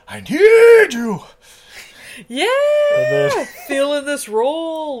 I need you." Yeah! then- Feeling this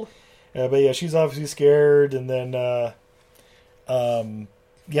role. But yeah, she's obviously scared, and then yeah, I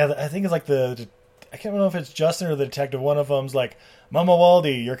think it's like I can't remember if it's Justin or the detective. One of them's like, "Mama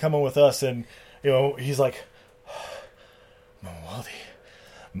Waldy, you're coming with us," and he's like, "Mama Waldy,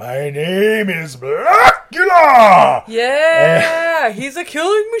 my name is Blackula." Yeah, he's a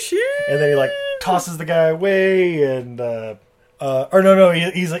killing machine. And then he like tosses the guy away, and or no,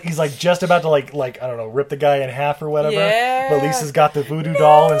 he's like just about to like I don't know, rip the guy in half or whatever. Yeah. But Lisa's got the voodoo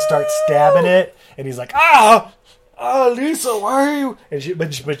doll and starts stabbing it, and he's like, "Ah, Lisa, why are you?" And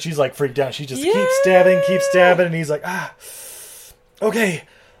but she's like freaked out. She just keeps stabbing, and he's like, "Ah, okay,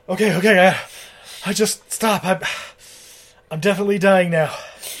 I just stop. I'm definitely dying now."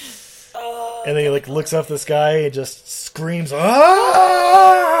 And then he like looks up the sky and just screams,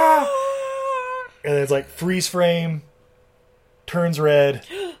 "Ah!" And then it's like freeze frame, turns red,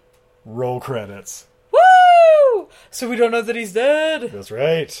 roll credits. Woo! So we don't know that he's dead. That's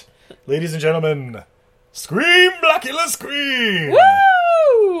right. Ladies and gentlemen, scream, Blackula, scream!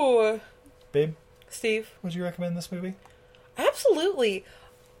 Woo! Babe, Steve? would you recommend this movie? Absolutely.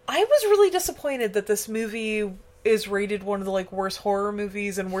 I was really disappointed that this movie is rated one of the like worst horror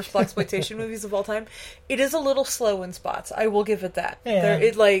movies and worst blaxploitation movies of all time. It is a little slow in spots. I will give it that. Yeah.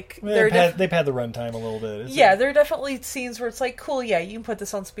 They've had the runtime a little bit. There are definitely scenes where it's like, cool, yeah, you can put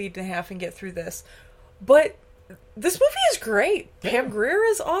this on speed and a half and get through this. But this movie is great. Yeah. Pam Grier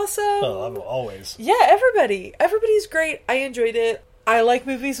is awesome. Oh, always. Yeah, everybody's great. I enjoyed it. I like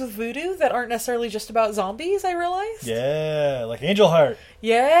movies with voodoo that aren't necessarily just about zombies, I realized. Yeah, like Angel Heart.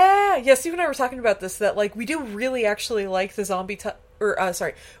 Yeah, Steve and I were talking about this, that like we do really actually like the zombie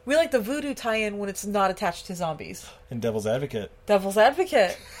we like the voodoo tie-in when it's not attached to zombies. And Devil's Advocate. Devil's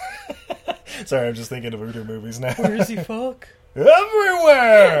Advocate. Sorry, I'm just thinking of voodoo movies now. Where does he fuck?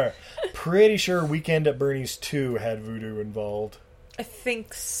 Everywhere! Pretty sure Weekend at Bernie's 2 had voodoo involved. I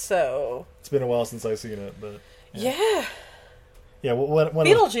think so. It's been a while since I've seen it, but... Yeah. Yeah, what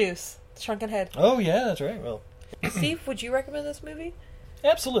Beetlejuice. The Shrunken Head. Oh, yeah, that's right. Well, Steve, would you recommend this movie?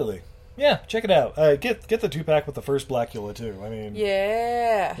 absolutely. Yeah, check it out. Get the 2-pack with the first Blackula, too. I mean...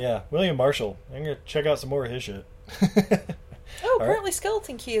 Yeah. Yeah, William Marshall. I'm going to check out some more of his shit. Oh, All apparently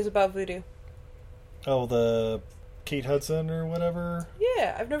Skeleton Key is about voodoo. Oh, the Kate Hudson or whatever?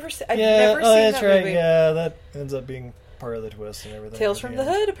 Yeah, I've never seen that's that right. movie. Yeah, that ends up being part of the twist and everything. Tales at from the the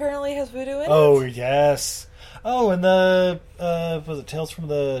end. Hood apparently has voodoo in it. Oh, yes. Oh, and the, was it Tales from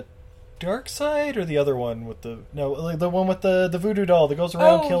the Dark Side or the other one with the, no, like the one with the voodoo doll that goes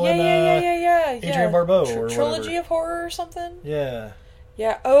around killing yeah. Adrienne Barbeau or Trilogy whatever. of Horror or something? Yeah.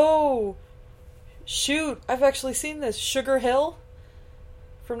 Yeah. Oh, shoot. I've actually seen this. Sugar Hill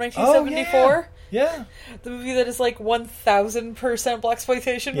from 1974. Yeah. The movie that is like 1,000%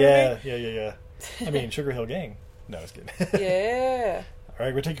 blaxploitation movie. Yeah. I mean, Sugar Hill Gang. No, I was kidding. Yeah. All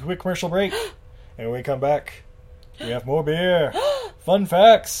right, we'll take a quick commercial break. And when we come back, we have more beer, fun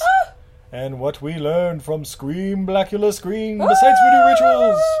facts, and what we learned from Scream Blackula Scream besides voodoo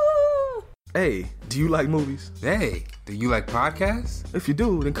rituals. Hey, do you like movies? Hey, do you like podcasts? If you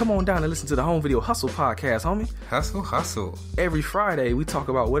do, then come on down and listen to the Home Video Hustle podcast, homie. Hustle. Every Friday, we talk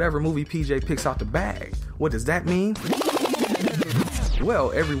about whatever movie PJ picks out the bag. What does that mean?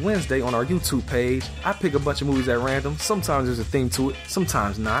 Well, every Wednesday on our YouTube page, I pick a bunch of movies at random. Sometimes there's a theme to it,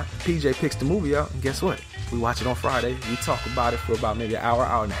 sometimes not. PJ picks the movie out, and guess what? We watch it on Friday. We talk about it for about maybe an hour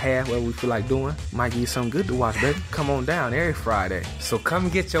and a half, whatever we feel like doing. Might give you something good to watch, baby. Come on down every Friday. So come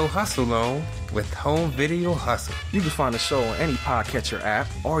get your hustle on with Home Video Hustle. You can find the show on any podcatcher app,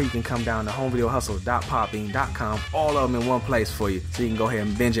 or you can come down to homevideohustle.podbean.com. All of them in one place for you, so you can go ahead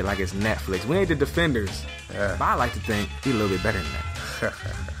and binge it like it's Netflix. We ain't the Defenders, but I like to think we're a little bit better than that.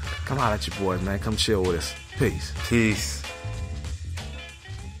 Come holler at your boys, man. Come chill with us. Peace.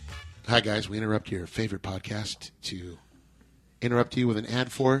 Hi, guys. We interrupt your favorite podcast to interrupt you with an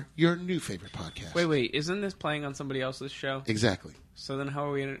ad for your new favorite podcast. Wait. Isn't this playing on somebody else's show? Exactly. So then how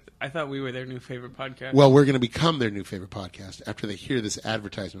are we... I thought we were their new favorite podcast. Well, we're going to become their new favorite podcast after they hear this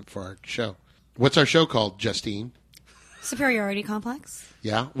advertisement for our show. What's our show called, Justine? Superiority Complex.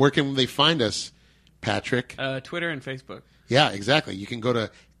 Yeah? Where can they find us, Patrick? Twitter and Facebook. Yeah, exactly. You can go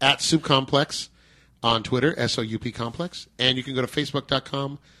to @SoupComplex on Twitter, SOUP Complex, and you can go to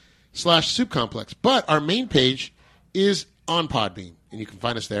Facebook.com/SoupComplex. But our main page is on Podbean, and you can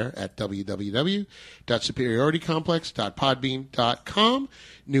find us there at www.superioritycomplex.podbean.com.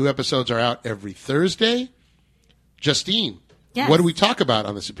 New episodes are out every Thursday. Justine, Yes. What do we talk about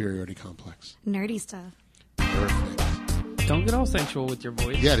on the Superiority Complex? Nerdy stuff. Perfect. Don't get all sensual with your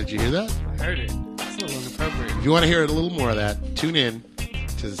voice. Yeah, did you hear that? I heard it. It's a little inappropriate. If you want to hear a little more of that, tune in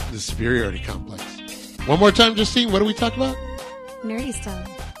to the Superiority Complex. One more time, Justine, what do we talk about? Nerdy stuff.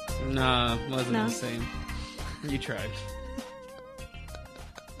 Nah, wasn't No? the same. You tried.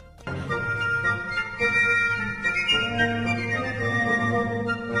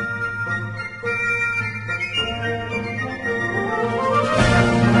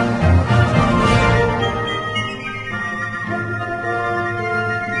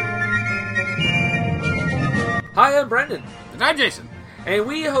 Hi, I'm Brendan, And I'm Jason. and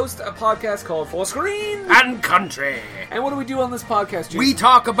we host a podcast called For Screen. And country. And what do we do on this podcast, Jason? We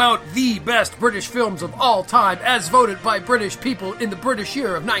talk about the best British films of all time as voted by British people in the British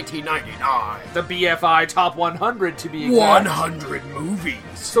year of 1999. the BFI Top 100 to be exact. 100 movies.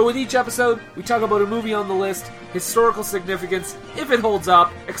 So with each episode, we talk about a movie on the list, historical significance, if it holds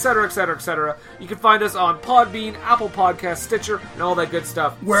up, etc., etc., etc. You can find us on Podbean, Apple Podcasts, Stitcher, and all that good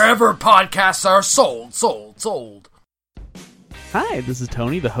stuff. Wherever podcasts are sold. Hi, this is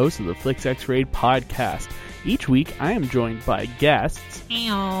Tony, the host of the Flix X-Raid podcast. Each week, I am joined by guests.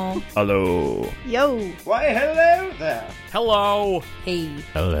 Ew. Hello. Yo. Why, hello there. Hello. Hey.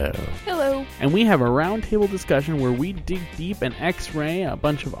 Hello. Hello. And we have a roundtable discussion where we dig deep and X-ray a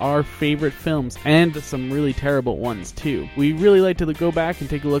bunch of our favorite films, and some really terrible ones, too. We really like to go back and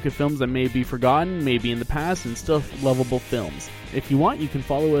take a look at films that may be forgotten, maybe in the past, and still lovable films. If you want, you can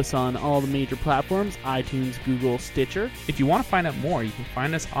follow us on all the major platforms, iTunes, Google, Stitcher. If you want to find out more, you can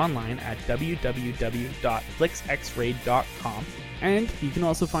find us online at www.flixxraid.com. And you can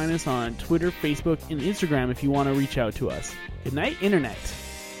also find us on Twitter, Facebook, and Instagram if you want to reach out to us. Good night, Internet.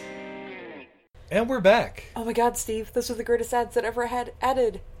 And we're back. Oh my god, Steve, those are the greatest ads that ever had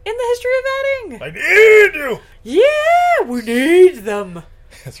added in the history of adding. I need you! Yeah, we need them.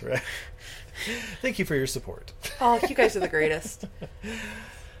 That's right. Thank you for your support. Oh, you guys are the greatest.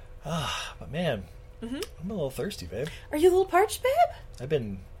 But man, I'm a little thirsty, babe. Are you a little parched, babe? I've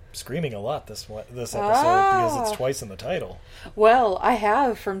been screaming a lot this episode Ah. because it's twice in the title. Well, I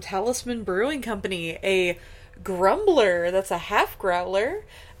have from Talisman Brewing Company a grumbler that's a half growler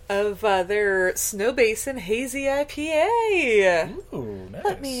of their Snow Basin Hazy IPA. Ooh, nice.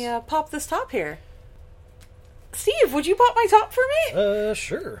 Let me pop this top here. Steve, would you pop my top for me?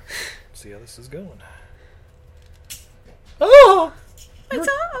 Sure. See how this is going. Oh! My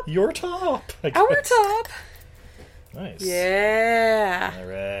top! Your top! I Our guess. top! Nice. Yeah!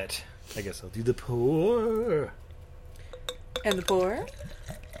 Alright. I guess I'll do the pour. And the pour?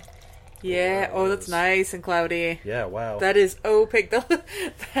 Yeah. Oh, that's nice and cloudy. Yeah, wow. That is opaque.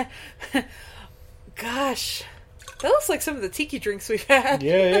 Gosh. That looks like some of the tiki drinks we've had.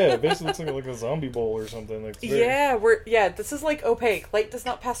 Yeah. It basically looks like a zombie bowl or something. Like, This is like opaque. Light does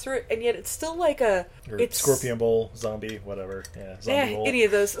not pass through it, and yet it's still like it's scorpion bowl, zombie, whatever. Yeah, zombie bowl. Any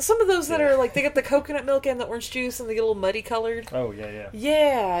of those. Some of those that are like, they get the coconut milk and the orange juice and they get a little muddy colored. Oh, yeah.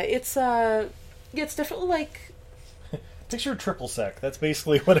 Yeah, it's definitely like... Picture triple sec. That's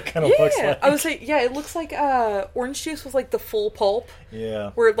basically what it kind of looks like. I would say, it looks like orange juice with like the full pulp. Yeah.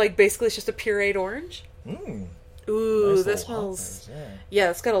 Where it, like, basically it's just a pureed orange. Ooh, nice that smells... hoppers, yeah,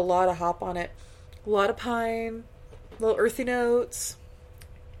 it's got a lot of hop on it. A lot of pine, little earthy notes.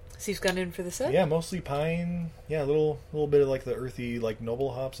 Steve's gone in for the set. Yeah, mostly pine. Yeah, a little bit of like the earthy, like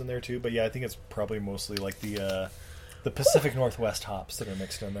noble hops in there too. But yeah, I think it's probably mostly like the Pacific Northwest hops that are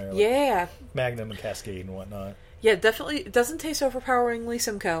mixed in there. Like Magnum and Cascade and whatnot. Yeah, definitely. It doesn't taste overpoweringly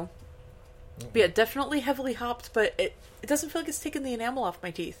Simcoe. But yeah, definitely heavily hopped, but it doesn't feel like it's taken the enamel off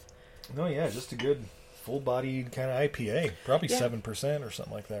my teeth. No, yeah, just a good full-bodied kind of IPA. Probably 7% or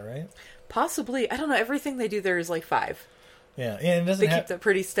something like that, right? Possibly. I don't know. Everything they do there is like 5. Yeah, and it doesn't keep that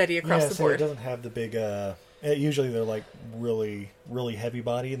pretty steady across the board. It doesn't have the big... usually they're like really, really heavy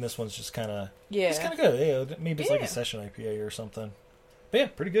body, and this one's just kind of... It's kind of good. Yeah, maybe it's like a session IPA or something. But yeah,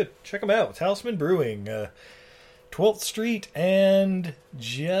 pretty good. Check them out. Talisman Brewing. 12th Street and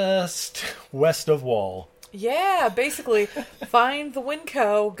just west of Wall. Yeah, basically, find the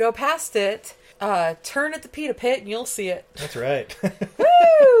Winco, go past it, turn at the Pita Pit, and you'll see it. That's right.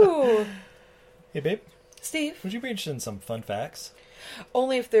 Woo! Hey, babe. Steve. Would you be interested in some fun facts?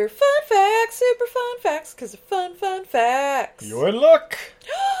 Only if they're fun facts, super fun facts, because they're fun facts. Your luck!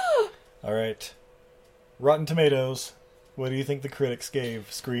 All right. Rotten Tomatoes. What do you think the critics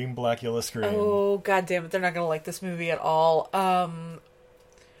gave Scream, Blackula Scream? Oh, god damn it. They're not going to like this movie at all.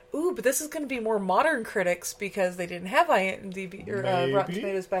 But this is going to be more modern critics because they didn't have IMDb or Rotten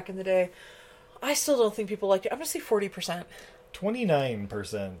Tomatoes back in the day. I still don't think people liked it. I'm going to say 40%.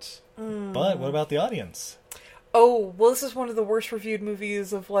 29%. But what about the audience? Oh, well, this is one of the worst reviewed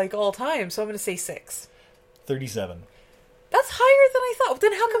movies of like all time, so I'm going to say 6. 37. That's higher than I thought.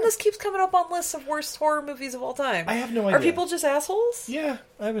 Then how come this keeps coming up on lists of worst horror movies of all time? I have no idea. Are people just assholes? Yeah,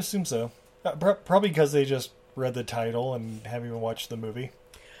 I would assume so. Probably because they just read the title and haven't even watched the movie.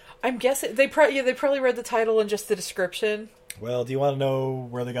 I'm guessing they probably read the title and just the description. Well, do you want to know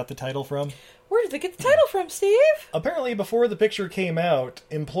where they got the title from? Where did they get the title from, Steve? Apparently, before the picture came out,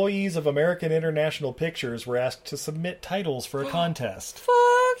 employees of American International Pictures were asked to submit titles for a contest.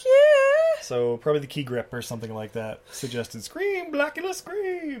 Fuck yeah! So, probably the Key Grip or something like that suggested Scream, Blackula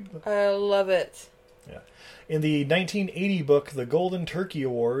Scream! I love it. Yeah. In the 1980 book, The Golden Turkey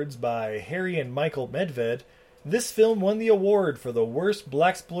Awards by Harry and Michael Medved, this film won the award for the worst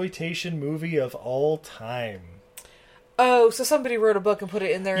blaxploitation movie of all time. Oh, so somebody wrote a book and put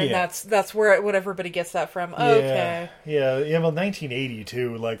it in there, and that's where what everybody gets that from. Okay. Yeah, well, 1980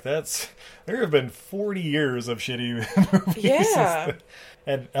 too. Like there have been 40 years of shitty movies. Yeah.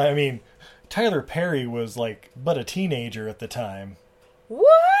 And I mean, Tyler Perry was like but a teenager at the time.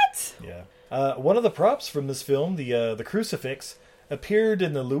 What? Yeah. One of the props from this film, the crucifix, appeared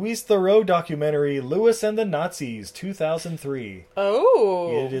in the Louis Theroux documentary Louis and the Nazis, 2003.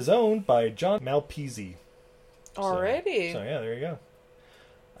 Oh. It is owned by John Malpese. Alrighty. So yeah, there you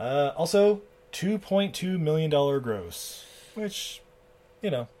go. Also, $2.2 million gross, which,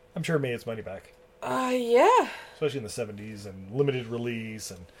 I'm sure made its money back. Yeah. Especially in the 70s and limited release,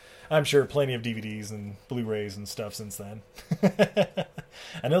 and I'm sure plenty of DVDs and Blu-rays and stuff since then.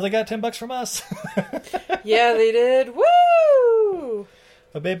 I know they got $10 from us. Yeah, they did. Woo!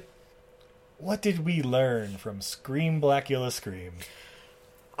 But babe, what did we learn from Scream, Blackula Scream?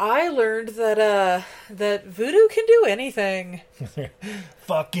 I learned that voodoo can do anything.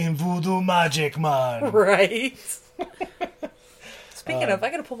 Fucking voodoo magic, man. Right. Speaking of, I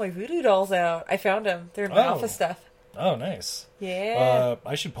gotta pull my voodoo dolls out. I found them. They're in my office stuff. Oh, nice. Yeah.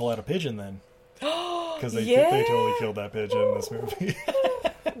 I should pull out a pigeon then. Because they totally killed that pigeon in this movie.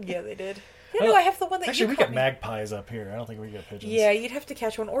 Yeah, they did. Yeah, no, I have the one that actually, you we got magpies up here. I don't think we get pigeons. Yeah, you'd have to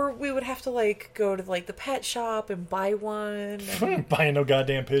catch one, or we would have to go to the pet shop and buy one. And... Buying no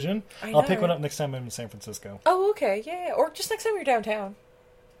goddamn pigeon. I'll pick one up next time I'm in San Francisco. Oh, okay, yeah, or just next time you're downtown.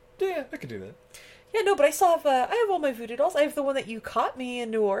 Yeah, I could do that. Yeah, no, but I still have. I have all my voodoo dolls. I have the one that you caught me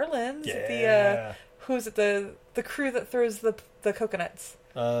in New Orleans. Yeah. Who's it? The crew that throws the coconuts.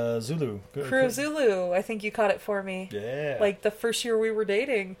 Zulu. Crew Zulu. I think you caught it for me. Yeah. Like the first year we were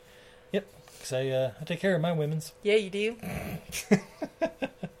dating. Yep. Because I take care of my women's. Yeah, you do.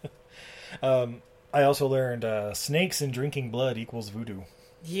 I also learned snakes and drinking blood equals voodoo.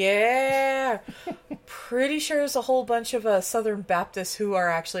 Yeah. Pretty sure there's a whole bunch of Southern Baptists who are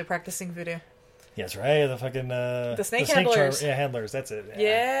actually practicing voodoo. Yes, right. The fucking the snake handlers. Handlers. That's it.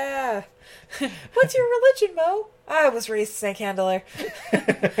 Yeah. What's your religion, Mo? I was raised snake handler.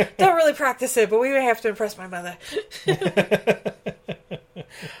 Don't really practice it, but we may have to impress my mother.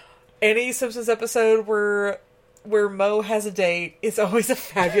 Any Simpsons episode where Mo has a date is always a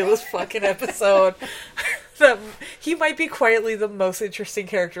fabulous fucking episode. He might be quietly the most interesting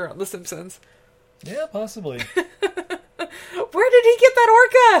character on The Simpsons. Yeah, possibly. Where did he get that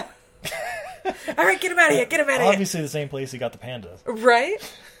orca? All right, get him out of here. Get him out of here. Obviously the same place he got the panda. Right?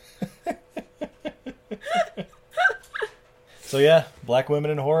 So yeah, Black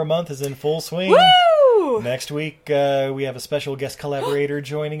Women in Horror Month is in full swing. Woo! Next week, we have a special guest collaborator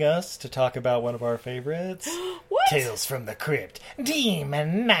joining us to talk about one of our favorites. What? Tales from the Crypt.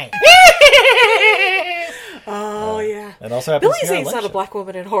 Demon Knight. Oh, yeah. And also happens Billy Zane's not a black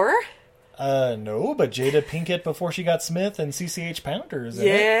woman in horror. No, but Jada Pinkett before she got Smith and CCH Pounder is in it.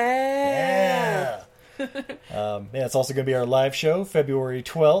 Yeah. Yeah, it's also going to be our live show February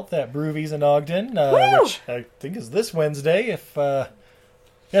 12th at Broovies in Ogden, which I think is this Wednesday.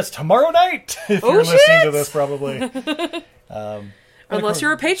 It's tomorrow night if you're listening to this, probably. Unless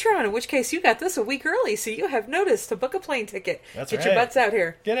you're a Patreon, in which case you got this a week early, so you have notice to book a plane ticket. That's Get your butts out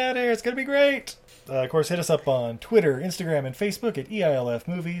here. Get out here. It's going to be great. Of course, hit us up on Twitter, Instagram, and Facebook at EILF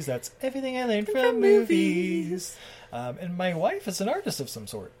Movies. That's everything I learned from movies. And my wife is an artist of some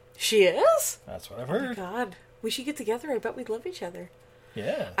sort. She is? That's what I've heard. Oh my God. We should get together. I bet we'd love each other.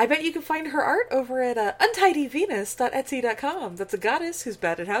 Yeah. I bet you can find her art over at untidyvenus.etsy.com. That's a goddess who's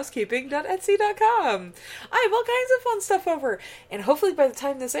bad at housekeeping.etsy.com. I have all kinds of fun stuff over. And hopefully by the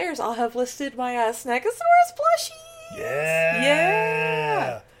time this airs, I'll have listed my Snaggosaurus plushies.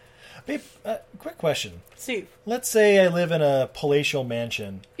 Yeah. Babe, quick question. Steve. Let's say I live in a palatial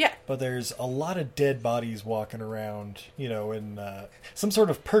mansion. Yeah. But there's a lot of dead bodies walking around, in some sort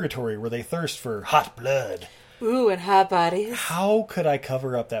of purgatory where they thirst for hot blood. Ooh, and hot bodies. How could I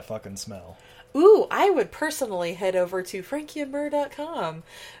cover up that fucking smell? Ooh, I would personally head over to frankieandmyrrh.com.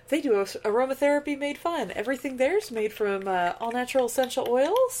 They do aromatherapy made fun. Everything there's made from all natural essential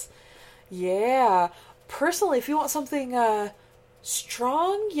oils. Yeah. Personally, if you want something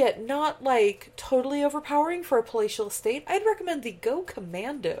strong yet not totally overpowering for a palatial estate, I'd recommend the Go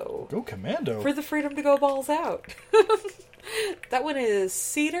Commando. Go Commando? For the freedom to go balls out. That one is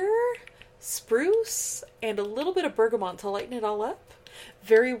cedar, spruce, and a little bit of bergamot to lighten it all up.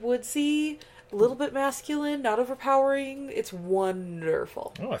 Very woodsy, a little bit masculine, not overpowering. It's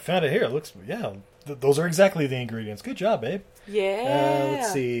wonderful. Oh, I found it here. It looks, those are exactly the ingredients. Good job, babe. Yeah.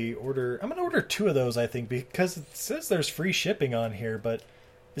 Let's see. I'm going to order 2 of those, I think, because it says there's free shipping on here, but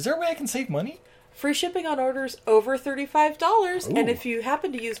is there a way I can save money? Free shipping on orders over $35. Ooh. And if you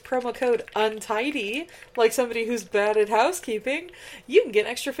happen to use promo code UNTIDY, like somebody who's bad at housekeeping, you can get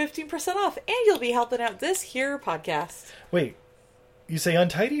an extra 15% off, and you'll be helping out this here podcast. Wait, you say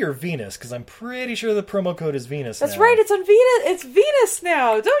Untidy or Venus? Because I'm pretty sure the promo code is Venus. That's right, it's on Venus. It's Venus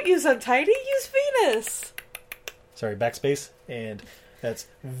now. Don't use Untidy, use Venus. Sorry, backspace. And that's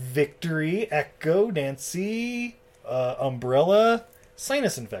Victory, Echo, Nancy, Umbrella,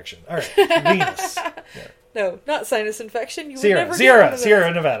 sinus infection. All right, Venus. Yeah. No, not sinus infection. You would Sierra, never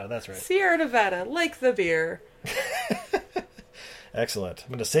Sierra Nevada. That's right. Sierra Nevada, like the beer. Excellent. I'm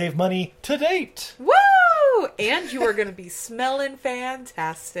going to save money to date. Woo! And you are going to be smelling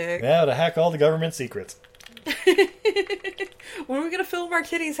fantastic. Now to hack all the government secrets. When are we going to film our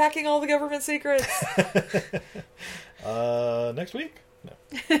kitties hacking all the government secrets? Next week? No.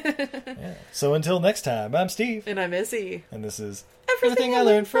 Yeah. So until next time, I'm Steve. And I'm Izzy. And this is Everything I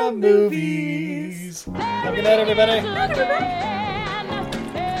Learned from Movies. Have a good night, everybody.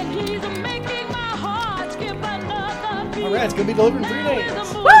 All right, it's going to be delivered in 3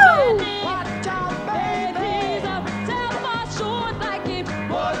 days. Woo!